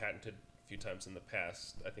mean, it's been patented a few times in the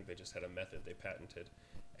past. I think they just had a method they patented.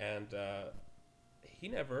 And he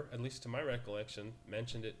never, at least to my recollection,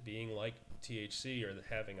 mentioned it being like THC or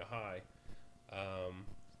having a high.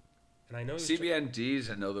 And I know CBND is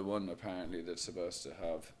another one apparently that's supposed to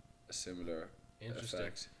have a similar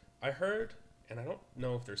effect. I heard, and I don't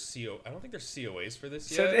know if there's I don't think there's COAs for this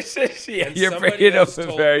So yet. this is And you're somebody bringing up else a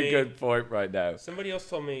told very me- good point right now. Somebody else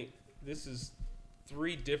told me this is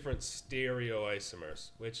 3 different stereoisomers,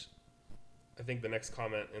 which I think the next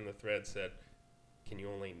comment in the thread said, can you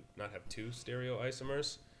only not have 2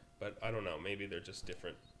 stereoisomers? But I don't know. Maybe they're just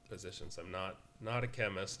different positions. I'm not a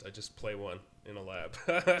chemist. I just play one in a lab.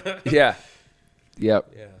 Yeah.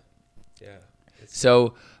 Yep. Yeah.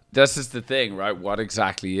 So this is the thing, right? What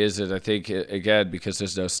exactly is it? I think, again, because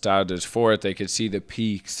there's no standards for it, they can see the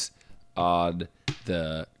peaks on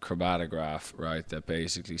the chromatograph, right? That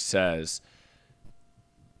basically says,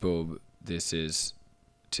 boom, this is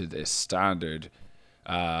to this standard,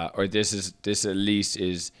 or this at least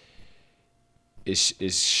is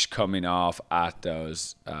coming off at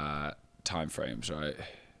those time frames, right?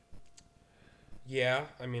 Yeah,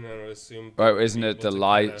 I mean, I would assume. Right, isn't it able the to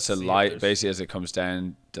light? kinda So see if light, there's- basically, as it comes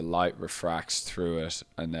down, the light refracts through it,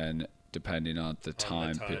 and then depending on the on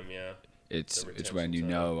time, the time, yeah. it's the when you retention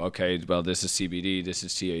know, okay, well, this is CBD, this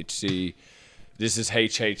is THC, this is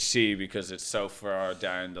HHC because it's so far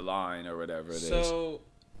down the line or whatever it is. So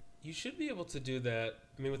you should be able to do that.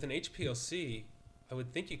 I mean, with an HPLC, I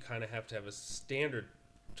would think you kind of have to have a standard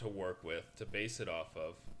to work with to base it off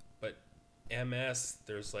of. But MS,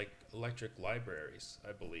 there's like electric libraries,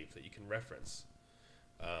 I believe, that you can reference.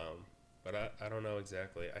 But I don't know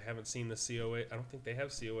exactly. I haven't seen the COA. I don't think they have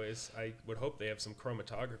COAs. I would hope they have some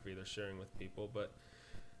chromatography they're sharing with people, but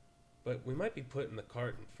we might be putting the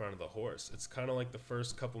cart in front of the horse. It's kind of like the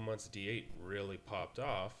first couple months D8 really popped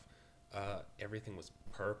off. Everything was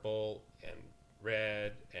purple and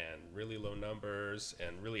red and really low numbers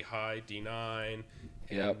and really high D9.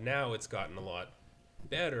 And Yep. now it's gotten a lot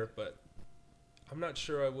better, but I'm not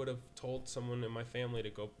sure I would have told someone in my family to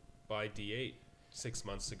go buy D8 6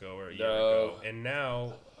 months ago or a year ago. And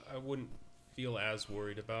now I wouldn't feel as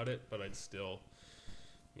worried about it, but I'd still,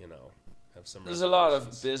 have some. There's a lot of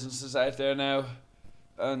reservations. businesses out there now,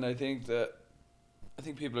 and I think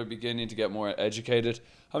people are beginning to get more educated.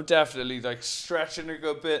 I'm definitely like stretching a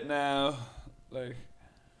good bit now. Like,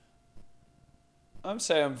 I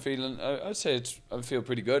feel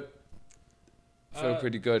pretty good.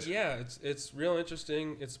 Pretty good. Yeah, it's real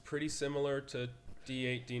interesting. It's pretty similar to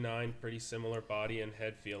D8, D9, pretty similar body and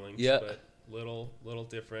head feelings. Yeah. But little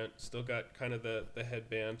different. Still got kind of the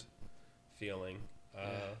headband feeling.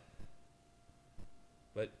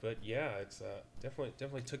 But yeah, it's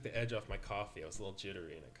definitely took the edge off my coffee. I was a little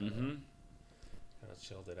jittery and it kind of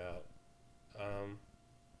chilled it out.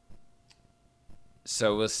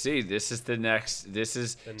 So we'll see. This is the next. This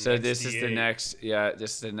is The so. next This is the D8. next. Yeah,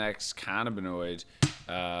 this is the next cannabinoid,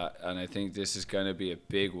 and I think this is going to be a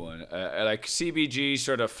big one. Like CBG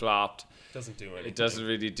sort of flopped. Doesn't do anything. It doesn't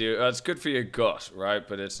really do. It's good for your gut, right?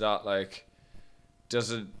 But it's not like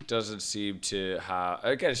doesn't seem to have.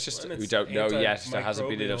 Again, it's just And we it's don't know yet. There hasn't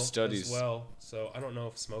been antimicrobial enough studies. as well. So I don't know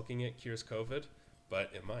if smoking it cures COVID,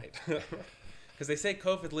 but it might. Because they say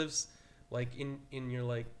COVID lives like in your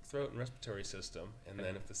like throat and respiratory system, and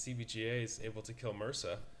then if the CBGA is able to kill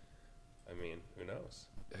MRSA, I mean, who knows?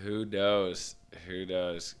 Who knows? Who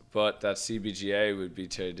knows? But that CBGA would be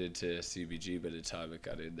turned into CBG by the time it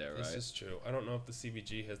got in there, right? This is true. I don't know if the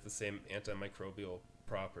CBG has the same antimicrobial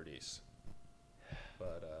properties,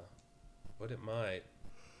 but it might.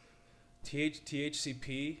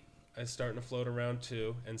 THCP is starting to float around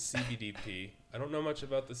too, and CBDP. I don't know much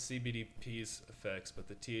about the CBDP's effects, but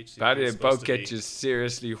the THCP That is did both supposed to get be. you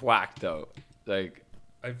seriously whacked though. Like,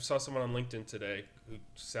 I saw someone on LinkedIn today who's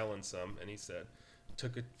selling some, and he said,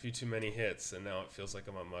 took a few too many hits, and now it feels like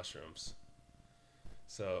I'm on mushrooms.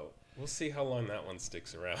 So we'll see how long that one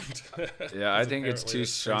sticks around. yeah, I 'Cause think it's apparently too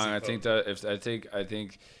it's strong. crazy I think potent.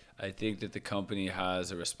 that I think that the company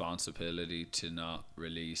has a responsibility to not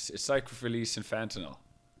release. It's like releasing fentanyl,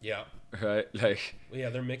 Yeah. right? Like Well, yeah,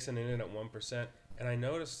 they're mixing it in at 1%, and I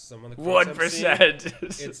noticed some of the quotes I'm seeing,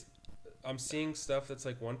 1%. I'm seeing stuff that's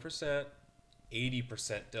like 1%,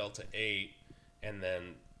 80% Delta 8, and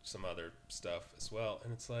then some other stuff as well.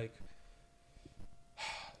 And it's like,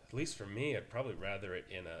 at least for me, I'd probably rather it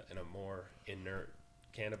in a more inert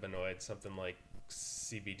cannabinoid, something like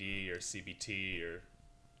CBD or CBT or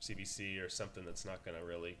CBC or something that's not going to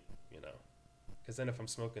really, because then if I'm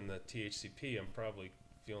smoking the THCP, I'm probably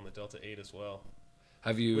feeling the Delta 8 as well.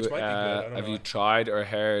 have you Which might be good, I don't have know. you tried or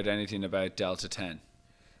heard anything about Delta 10?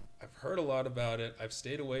 I've heard a lot about it. I've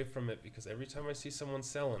stayed away from it because every time I see someone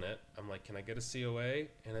selling it, I'm like, can I get a COA?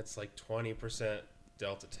 And it's like 20%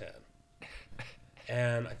 Delta 10.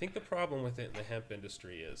 And I think the problem with it in the hemp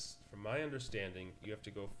industry is, from my understanding, you have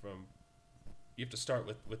to start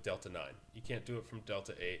with Delta 9. You can't do it from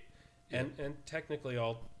Delta 8. And technically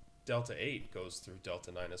all Delta 8 goes through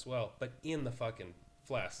Delta 9 as well, but in the fucking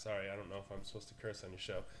flask. Sorry, I don't know if I'm supposed to curse on your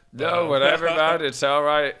show. No, whatever, man. It's all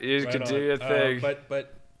right. You Right can on. do your thing.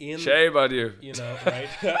 But in Shame on you. You know, right?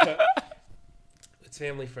 It's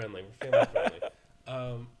family friendly. We're family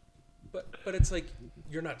friendly. But it's like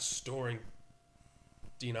you're not storing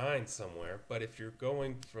D9 somewhere. But if you're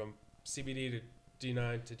going from CBD to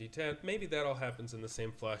D9 to D10, maybe that all happens in the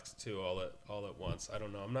same flask too, all at once. I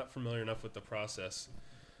don't know. I'm not familiar enough with the process.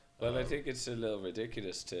 Well, I think it's a little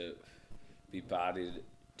ridiculous to be banning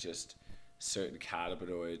just certain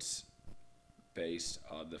cannabinoids based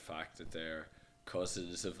on the fact that they're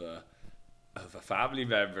cousins of a family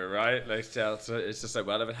member, right? Like Delta. It's just like,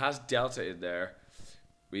 well, if it has Delta in there,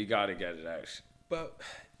 we got to get it out. But,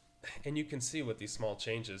 and you can see what these small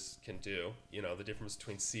changes can do. You know, the difference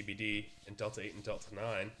between CBD and Delta 8 and Delta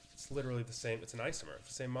 9. It's literally the same. It's an isomer,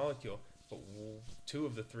 the same molecule. But 2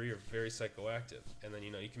 of the 3 are very psychoactive. And then,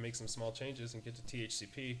 you know, you can make some small changes and get to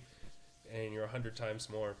THCP, and you're 100 times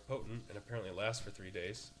more potent, and apparently it lasts for 3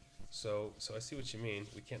 days. So I see what you mean.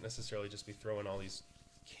 We can't necessarily just be throwing all these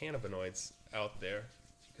cannabinoids out there,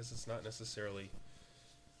 because it's not necessarily...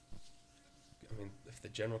 I mean, if the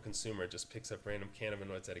general consumer just picks up random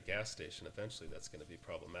cannabinoids at a gas station, eventually that's going to be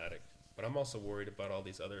problematic. But I'm also worried about all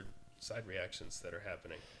these other side reactions that are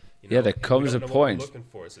happening. You know, yeah, there comes a point. What we're looking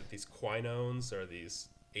for, is it these quinones or these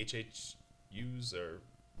HHUs or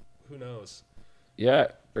who knows? Yeah,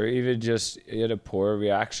 or even just poor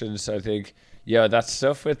reactions. I think, that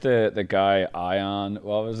stuff with the guy Ion.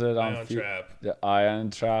 What was it? Ion Trap. The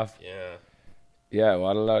Ion Trap. Yeah. Yeah,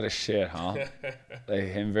 what a load of shit, huh? Like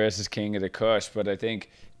him versus King of the Kush. But I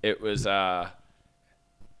think it was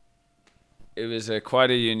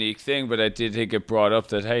quite a unique thing. But I did think it brought up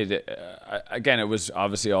that, hey, again, it was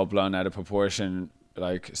obviously all blown out of proportion,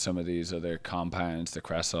 like some of these other compounds, the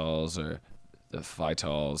cresols or the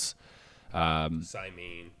phytols.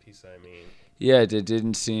 P-cymene. Yeah, there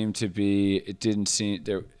didn't seem to be. It didn't seem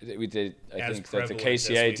there. We did. I think that the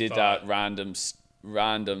KCA did that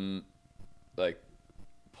random, like,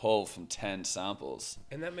 pull from 10 samples,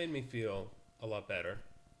 and that made me feel a lot better.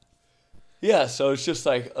 Yeah, so it's just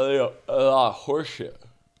like a lot of horseshit.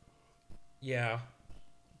 Yeah,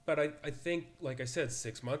 but I think, like I said,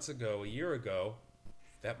 6 months ago, a year ago,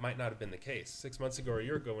 that might not have been the case. 6 months ago or a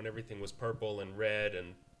year ago, when everything was purple and red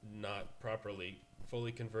and not properly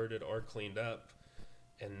fully converted or cleaned up,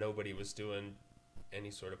 and nobody was doing any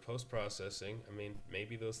sort of post-processing, I mean,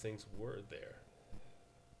 maybe those things were there.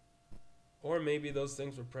 Or maybe those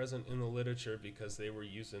things were present in the literature because they were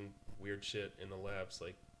using weird shit in the labs,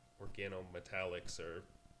 like organometallics or,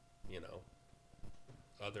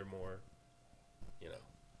 other more,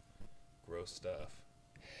 gross stuff.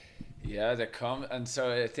 Yeah, and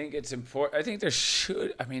so I think it's important. I think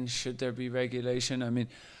should there be regulation? I mean,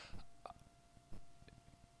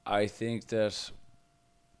 I think that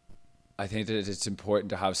it's important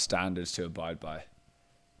to have standards to abide by.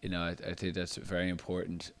 I think that's very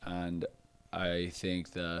important, and I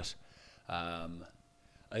think that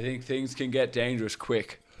things can get dangerous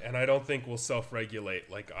quick. And I don't think we'll self-regulate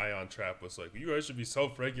like Ion Trap was like, you guys should be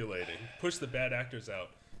self-regulating. Push the bad actors out.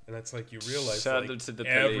 And that's like, you realize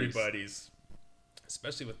everybody's,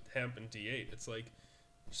 especially with hemp and D8, it's like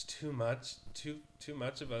there's too much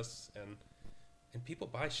of us, and people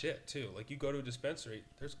buy shit too. Like, you go to a dispensary,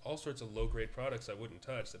 there's all sorts of low-grade products I wouldn't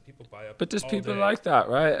touch that people buy up. But there's all people day. like that,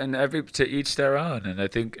 right? And to each their own. And I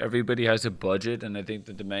think everybody has a budget, and I think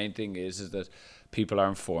that the main thing is that people are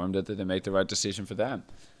informed that they make the right decision for them.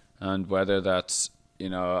 And whether that's, a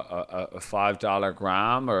 $5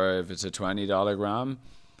 gram or if it's a $20 gram,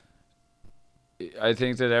 I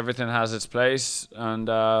think that everything has its place, and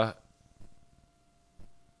I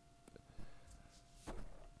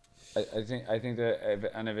think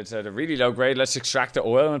that, and if it's at a really low grade, let's extract the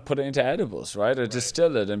oil and put it into edibles, right? Or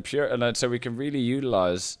distill it and pure, and so we can really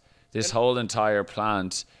utilize this whole entire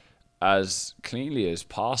plant as cleanly as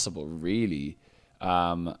possible, really.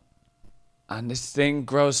 And this thing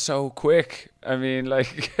grows so quick. I mean,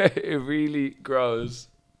 like, it really grows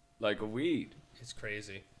like a weed. It's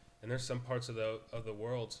crazy. And there's some parts of the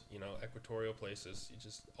world, equatorial places, you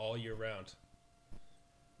just all year round,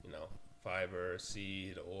 fiber,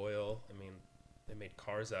 seed, oil. I mean, they made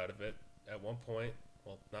cars out of it at one point.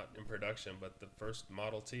 Well, not in production, but the first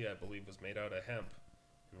Model T, I believe, was made out of hemp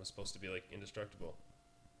and was supposed to be like indestructible.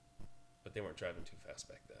 But they weren't driving too fast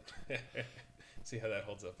back then. See how that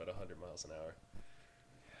holds up at 100 miles an hour.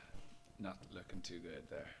 Not looking too good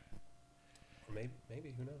there. Or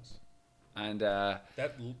maybe who knows? And that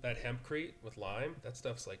hempcrete with lime, that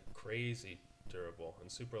stuff's like crazy durable and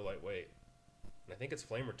super lightweight. And I think it's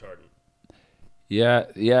flame retardant.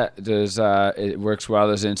 Yeah. There's it works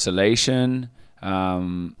well as insulation.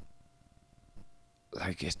 Like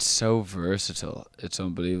it's so versatile. It's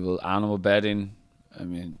unbelievable. Animal bedding. I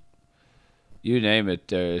mean, you name it.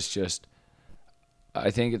 There's just. I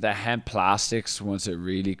think the hemp plastics, once it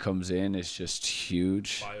really comes in, is just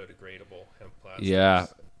huge. Biodegradable hemp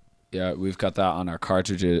plastics. Yeah, we've got that on our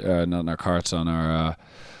cartridges, not on our carts, on our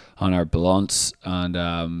blunts,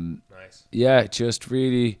 and Nice. yeah, just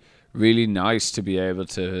really, really nice to be able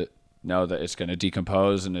to know that it's going to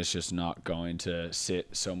decompose and it's just not going to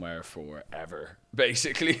sit somewhere forever,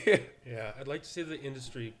 basically. Yeah, I'd like to see the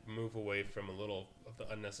industry move away from a little of the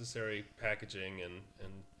unnecessary packaging and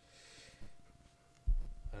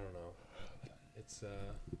I don't know. It's I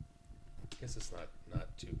guess it's not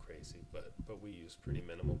too crazy, but we use pretty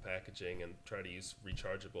minimal packaging and try to use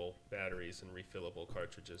rechargeable batteries and refillable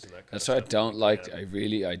cartridges and that kind That's of what I stuff. don't like. I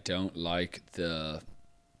don't like the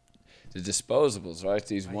disposables, right?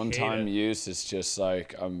 These I one-time hate it. use is just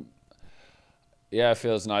like yeah, it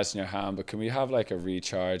feels nice in your hand, but can we have like a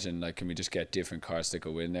recharge and like can we just get different carts that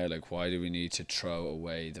go in there? Like why do we need to throw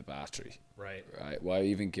away the battery? Right. Right? Why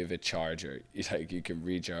even give it charger? Like you can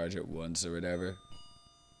recharge it once or whatever.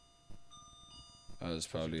 Oh, there's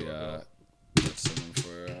probably that's someone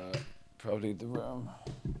for probably the room.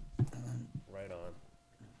 Right on.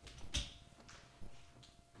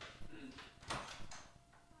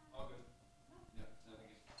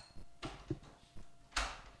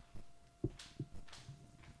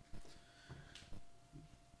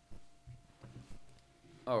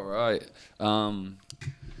 All right.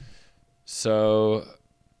 So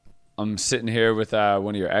I'm sitting here with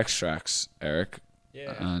one of your extracts, Eric.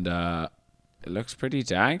 Yeah. And it looks pretty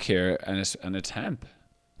dank here, and it's hemp.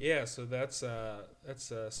 Yeah, so that's a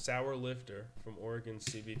Sour Lifter from Oregon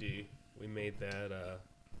CBD. We made that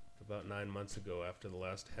about 9 months ago after the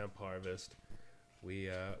last hemp harvest. We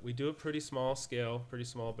do a pretty small scale, pretty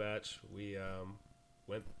small batch. We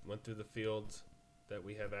went through the fields that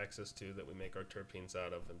we have access to that we make our terpenes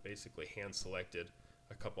out of, and basically hand selected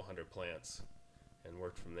a couple hundred plants and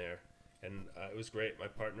worked from there. And it was great. My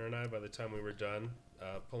partner and I, by the time we were done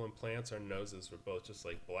pulling plants, our noses were both just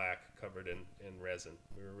like black, covered in resin.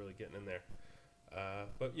 We were really getting in there.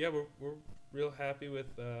 But yeah, we're real happy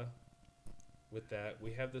with that.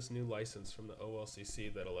 We have this new license from the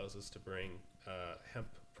OLCC that allows us to bring hemp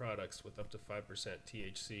products with up to 5%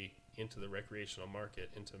 THC into the recreational market,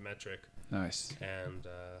 into metric. Nice. And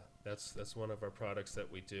that's one of our products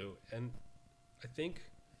that we do. And I think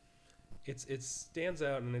it stands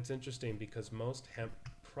out, and it's interesting because most hemp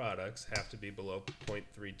products have to be below 0.3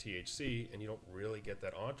 THC, and you don't really get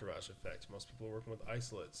that entourage effect. Most people are working with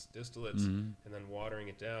isolates, distillates, and then watering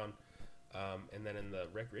it down. And then in the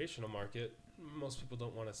recreational market, most people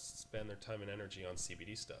don't want to spend their time and energy on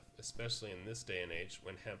CBD stuff, especially in this day and age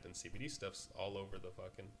when hemp and CBD stuff's all over the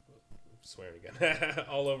fucking, swearing again,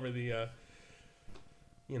 all over the,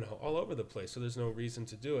 all over the place. So there's no reason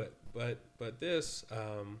to do it. But this,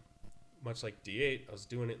 much like D8, I was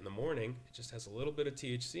doing it in the morning. It just has a little bit of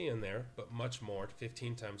THC in there, but much more,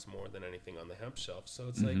 15 times more than anything on the hemp shelf. So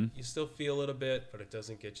it's like you still feel it a bit, but it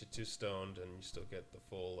doesn't get you too stoned, and you still get the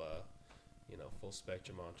full, full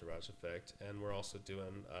spectrum entourage effect. And we're also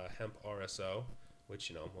doing hemp RSO,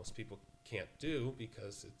 which most people can't do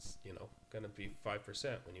because it's going to be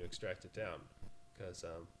 5% when you extract it down. Because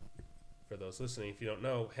for those listening, if you don't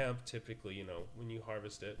know, hemp typically, when you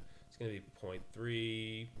harvest it, it's going to be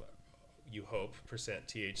 0.3. You hope percent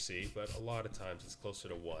THC, but a lot of times it's closer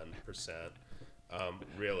to 1%.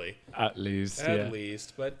 Really, At least.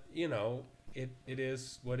 But it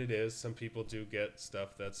is what it is. Some people do get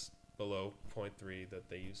stuff that's below 0.3 that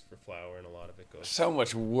they use for flour, and a lot of it goes. So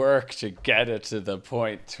much work to get it to the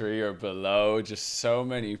 0.3 or below. Just so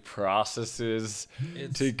many processes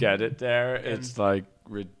to get it there. It's like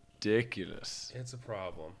ridiculous. It's a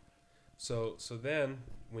problem. So then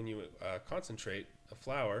when you concentrate a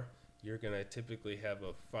flour, you're going to typically have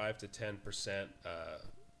a 5 to 10%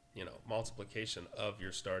 multiplication of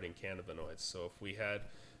your starting cannabinoids. So if we had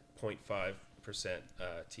 0.5%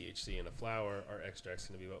 THC in a flower, our extract's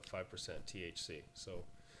going to be about 5% THC. So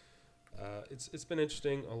it's been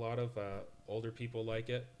interesting. A lot of older people like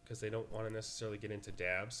it because they don't want to necessarily get into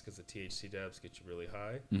dabs because the THC dabs get you really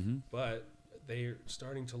high. But they're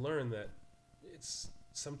starting to learn that it's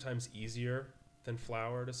sometimes easier than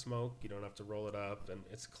flour to smoke. You don't have to roll it up, and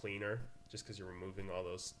it's cleaner just because you're removing all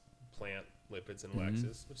those plant lipids and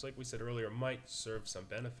waxes, which, like we said earlier, might serve some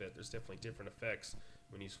benefit. There's definitely different effects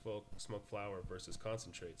when you smoke flour versus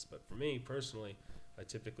concentrates. But for me personally, I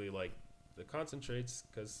typically like the concentrates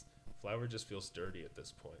because flour just feels dirty at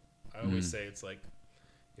this point. I always say it's like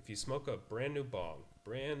if you smoke a brand new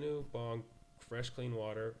bong, fresh clean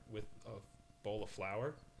water with a bowl of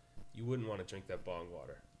flour, you wouldn't want to drink that bong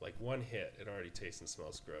water. Like one hit, it already tastes and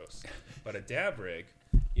smells gross. But a dab rig,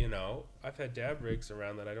 I've had dab rigs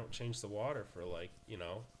around that I don't change the water for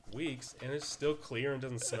weeks, and it's still clear and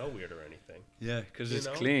doesn't smell weird or anything. Yeah, because it's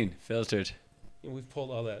clean, filtered. We've pulled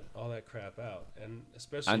all that crap out, and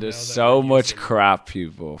especially And now there's that so we're much using- crap,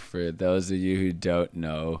 people. For those of you who don't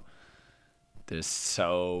know, there's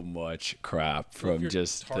so much crap Well, if from your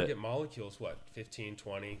just target molecules, 15,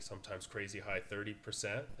 20, sometimes crazy high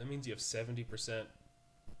 30%. That means you have 70%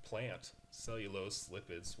 plant, cellulose,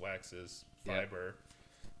 lipids, waxes, fiber,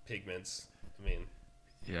 pigments. I mean,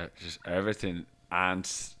 just everything.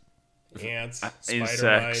 Ants, spider insects.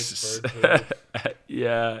 mites, bird poop,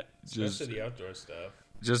 Yeah, especially the outdoor stuff.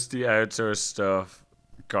 just the outdoor stuff,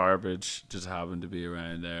 garbage just happened to be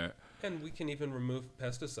around there. And we can even remove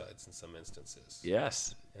pesticides in some instances.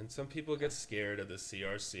 Yes. And some people get scared of the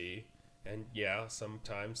CRC. And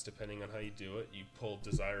sometimes, depending on how you do it, you pull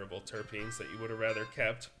desirable terpenes that you would have rather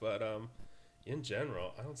kept. But in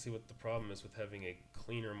general, I don't see what the problem is with having a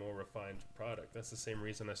cleaner, more refined product. That's the same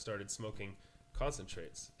reason I started smoking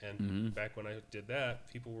concentrates. And back when I did that,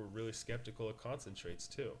 people were really skeptical of concentrates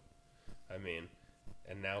too. I mean,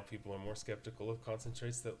 and now people are more skeptical of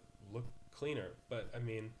concentrates that look cleaner. But I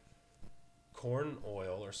mean, corn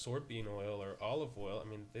oil or soybean oil or olive oil, I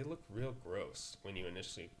mean, they look real gross when you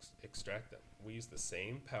initially extract them. We use the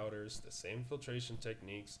same powders, the same filtration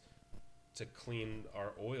techniques to clean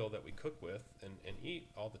our oil that we cook with and eat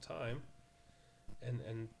all the time.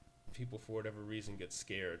 And people, for whatever reason, get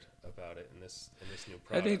scared about it in this new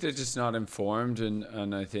product. I think they're just not informed,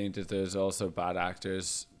 and I think that there's also bad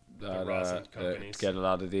actors that get a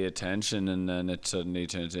lot of the attention, and then it suddenly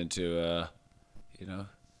turns into,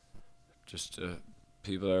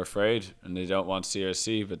 people are afraid and they don't want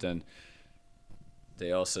CRC, but then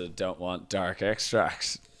they also don't want dark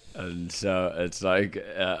extracts, and so it's like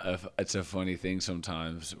it's a funny thing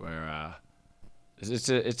sometimes where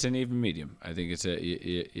it's an even medium. I think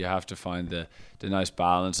you have to find the nice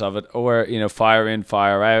balance of it, or fire in,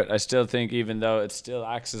 fire out. I still think, even though it still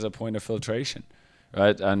acts as a point of filtration,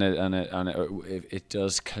 right, and it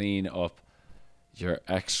does clean up your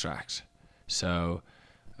extract. So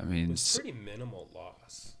I mean, it's pretty minimal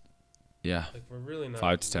loss. Yeah, like we're really not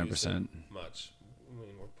 5 to 10% much. I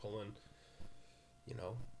mean, we're pulling,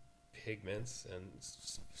 pigments and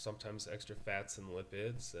sometimes extra fats and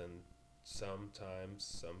lipids, and sometimes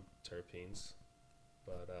some terpenes,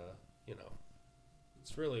 but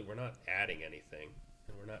it's really, we're not adding anything,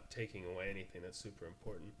 and we're not taking away anything that's super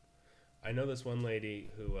important. I know this one lady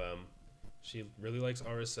who she really likes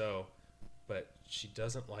RSO, but she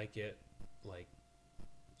doesn't like it like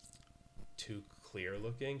too clear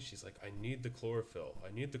looking. She's like, I need the chlorophyll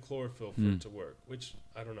for it to work, which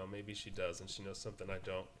I don't know, maybe she does and she knows something I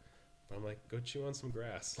don't. But I'm like, go chew on some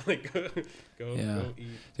grass. Like, go eat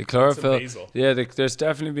the chlorophyll. some basil. Yeah, there's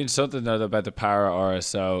definitely been something though about the power of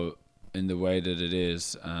RSO in the way that it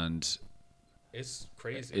is, and it's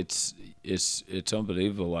crazy. It's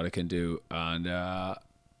unbelievable what it can do, and I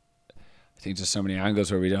think there's so many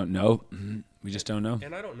angles where we don't know. We just don't know.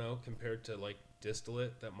 And I don't know, compared to like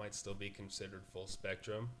distillate, that might still be considered full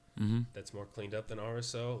spectrum. That's more cleaned up than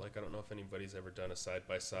RSO. Like, I don't know if anybody's ever done a side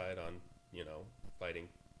by side on fighting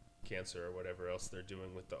cancer or whatever else they're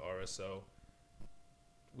doing with the RSO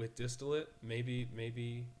with distillate.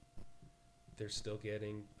 Maybe they're still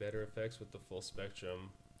getting better effects with the full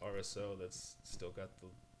spectrum RSO that's still got the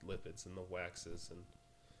lipids and the waxes and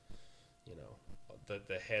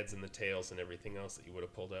the heads and the tails and everything else that you would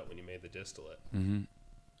have pulled out when you made the distillate. I'd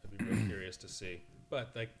be real curious to see.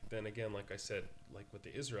 But then again, like I said, like with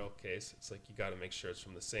the Israel case, it's like you got to make sure it's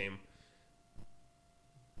from the same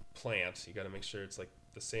plant. You got to make sure it's like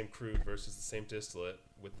the same crude versus the same distillate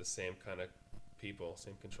with the same kind of people,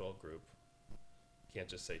 same control group. You can't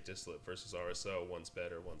just say distillate versus RSO, one's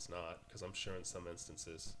better, one's not, because I'm sure in some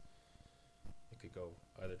instances it could go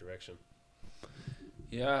either direction.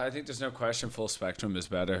 Yeah, I think there's no question full spectrum is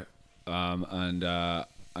better, and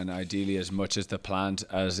ideally as much as the plant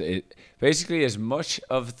as much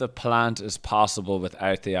of the plant as possible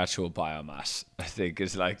without the actual biomass, I think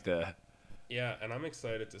is like the. Yeah, and I'm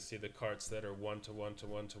excited to see the carts that are 1 to 1 to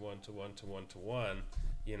 1 to 1 to 1 to 1 to 1.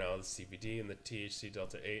 The CBD and the THC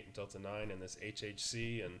delta 8 and delta 9 and this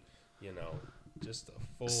HHC and just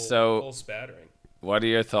a full spattering. What are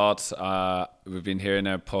your thoughts? We've been here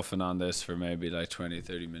now puffing on this for maybe like 20,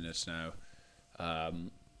 30 minutes now.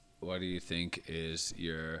 What do you think is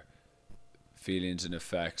your feelings and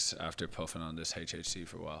effects after puffing on this HHC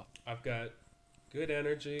for a while? I've got good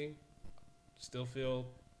energy, still feel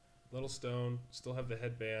little stoned, still have the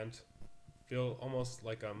headband. Feel almost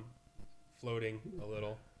like I'm floating a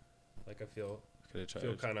little. Like I feel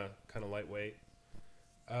kind of lightweight.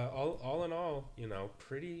 All in all,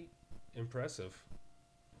 pretty impressive.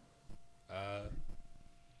 I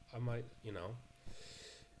might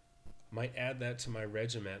add that to my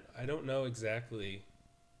regiment. I don't know exactly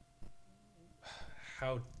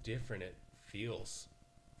how different it feels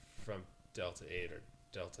from Delta 8 or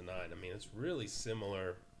Delta 9. I mean, it's really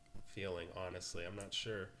similar feeling, honestly. I'm not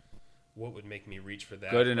sure what would make me reach for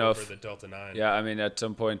that Good enough over the Delta 9. Yeah, I mean, at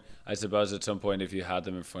some point, if you had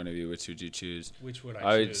them in front of you, which would you choose? Which would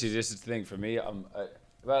I choose? See, this is the thing for me.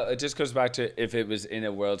 Well, it just goes back to if it was in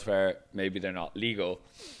a world where maybe they're not legal,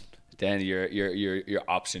 then your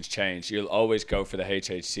options change. You'll always go for the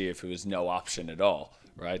HHC if it was no option at all,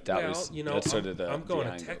 right? That's sort of I'm going the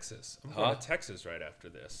to angle. Texas. I'm going to Texas right after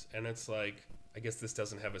this, and it's like, I guess this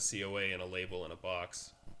doesn't have a COA and a label in a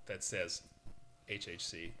box that says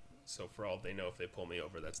HHC. So for all they know, if they pull me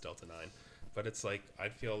over, that's Delta 9. But it's like,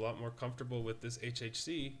 I'd feel a lot more comfortable with this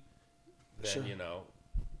HHC than,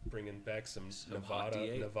 bringing back some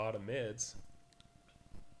Nevada mids.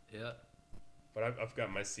 Yeah. But I've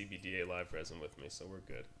got my CBDA live resin with me, so we're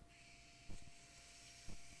good.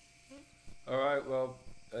 All right, well,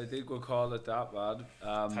 I think we'll call it that, man.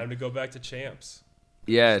 Time to go back to champs.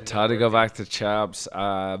 Yeah, time to go back to champs.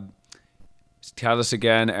 Tell us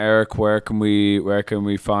again, Eric, where can we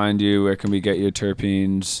find you? Where can we get your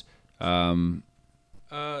terpenes? You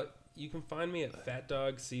can find me at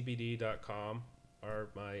fatdogcbd.com, or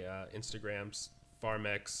my Instagram's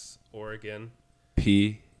Pharmex Oregon.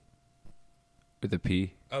 P with a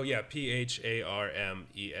P. Oh yeah, PHARMEX,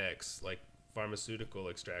 like pharmaceutical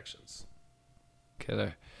extractions.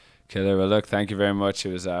 Killer. Well, look, thank you very much.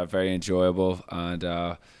 It was very enjoyable, and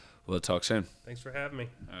we'll talk soon. Thanks for having me.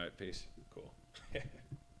 All right, peace.